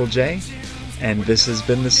 I'm Michael J., and this has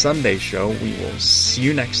been The Sunday Show. We will see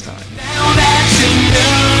you next time.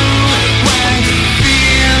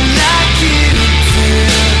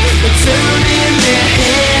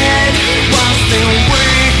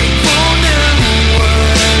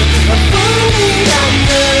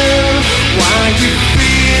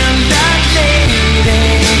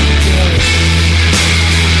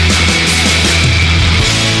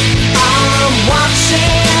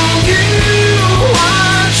 Watching you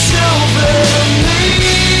watch over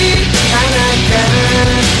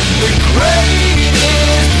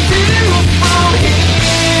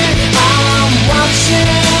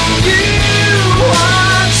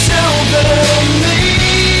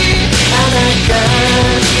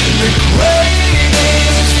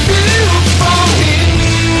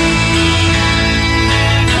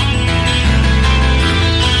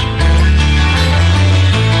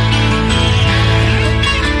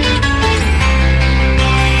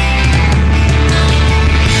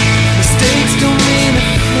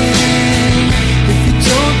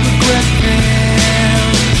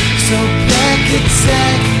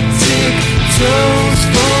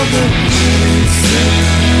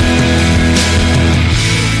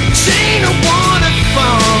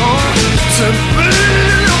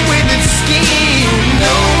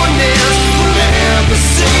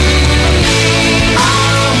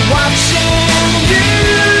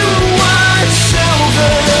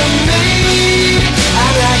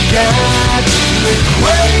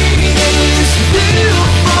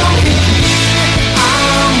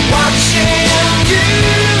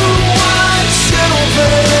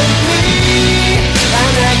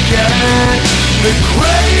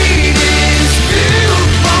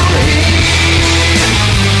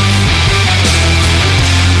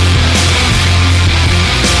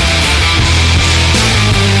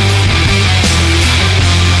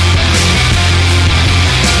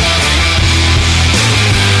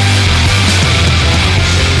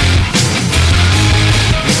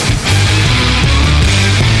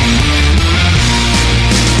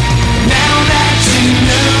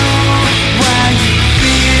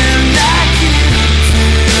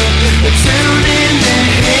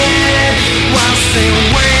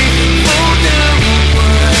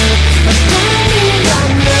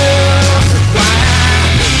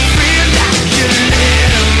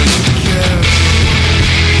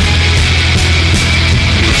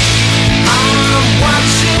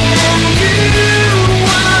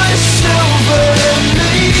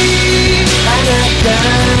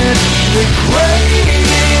The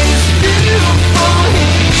greatest beautiful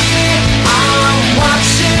here. I'm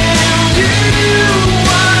watching you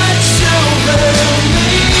watch over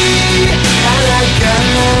me, and I got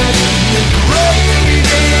the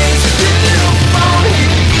greatest beautiful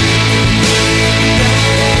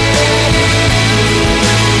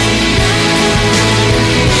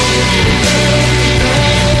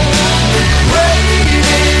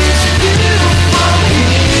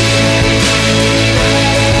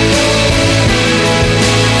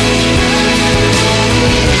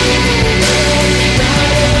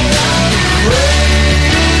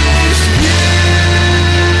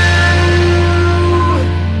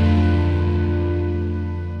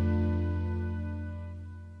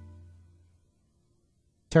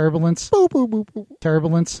Turbulence.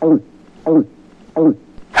 Turbulence.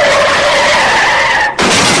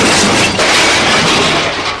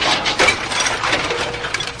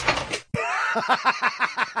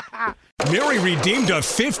 Mary redeemed a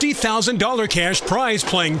 $50,000 cash prize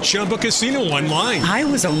playing Chumba Casino online. I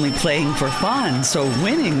was only playing for fun, so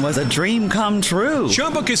winning was a dream come true.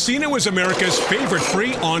 Chumba Casino is America's favorite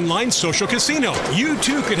free online social casino. You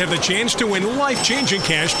too could have the chance to win life-changing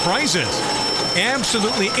cash prizes.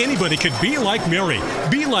 Absolutely anybody could be like Mary.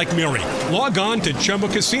 Be like Mary. Log on to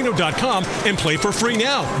ChumbaCasino.com and play for free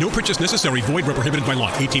now. No purchase necessary. Void where prohibited by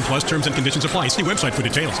law. 18 plus terms and conditions apply. See website for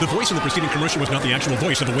details. The voice in the preceding commercial was not the actual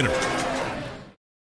voice of the winner.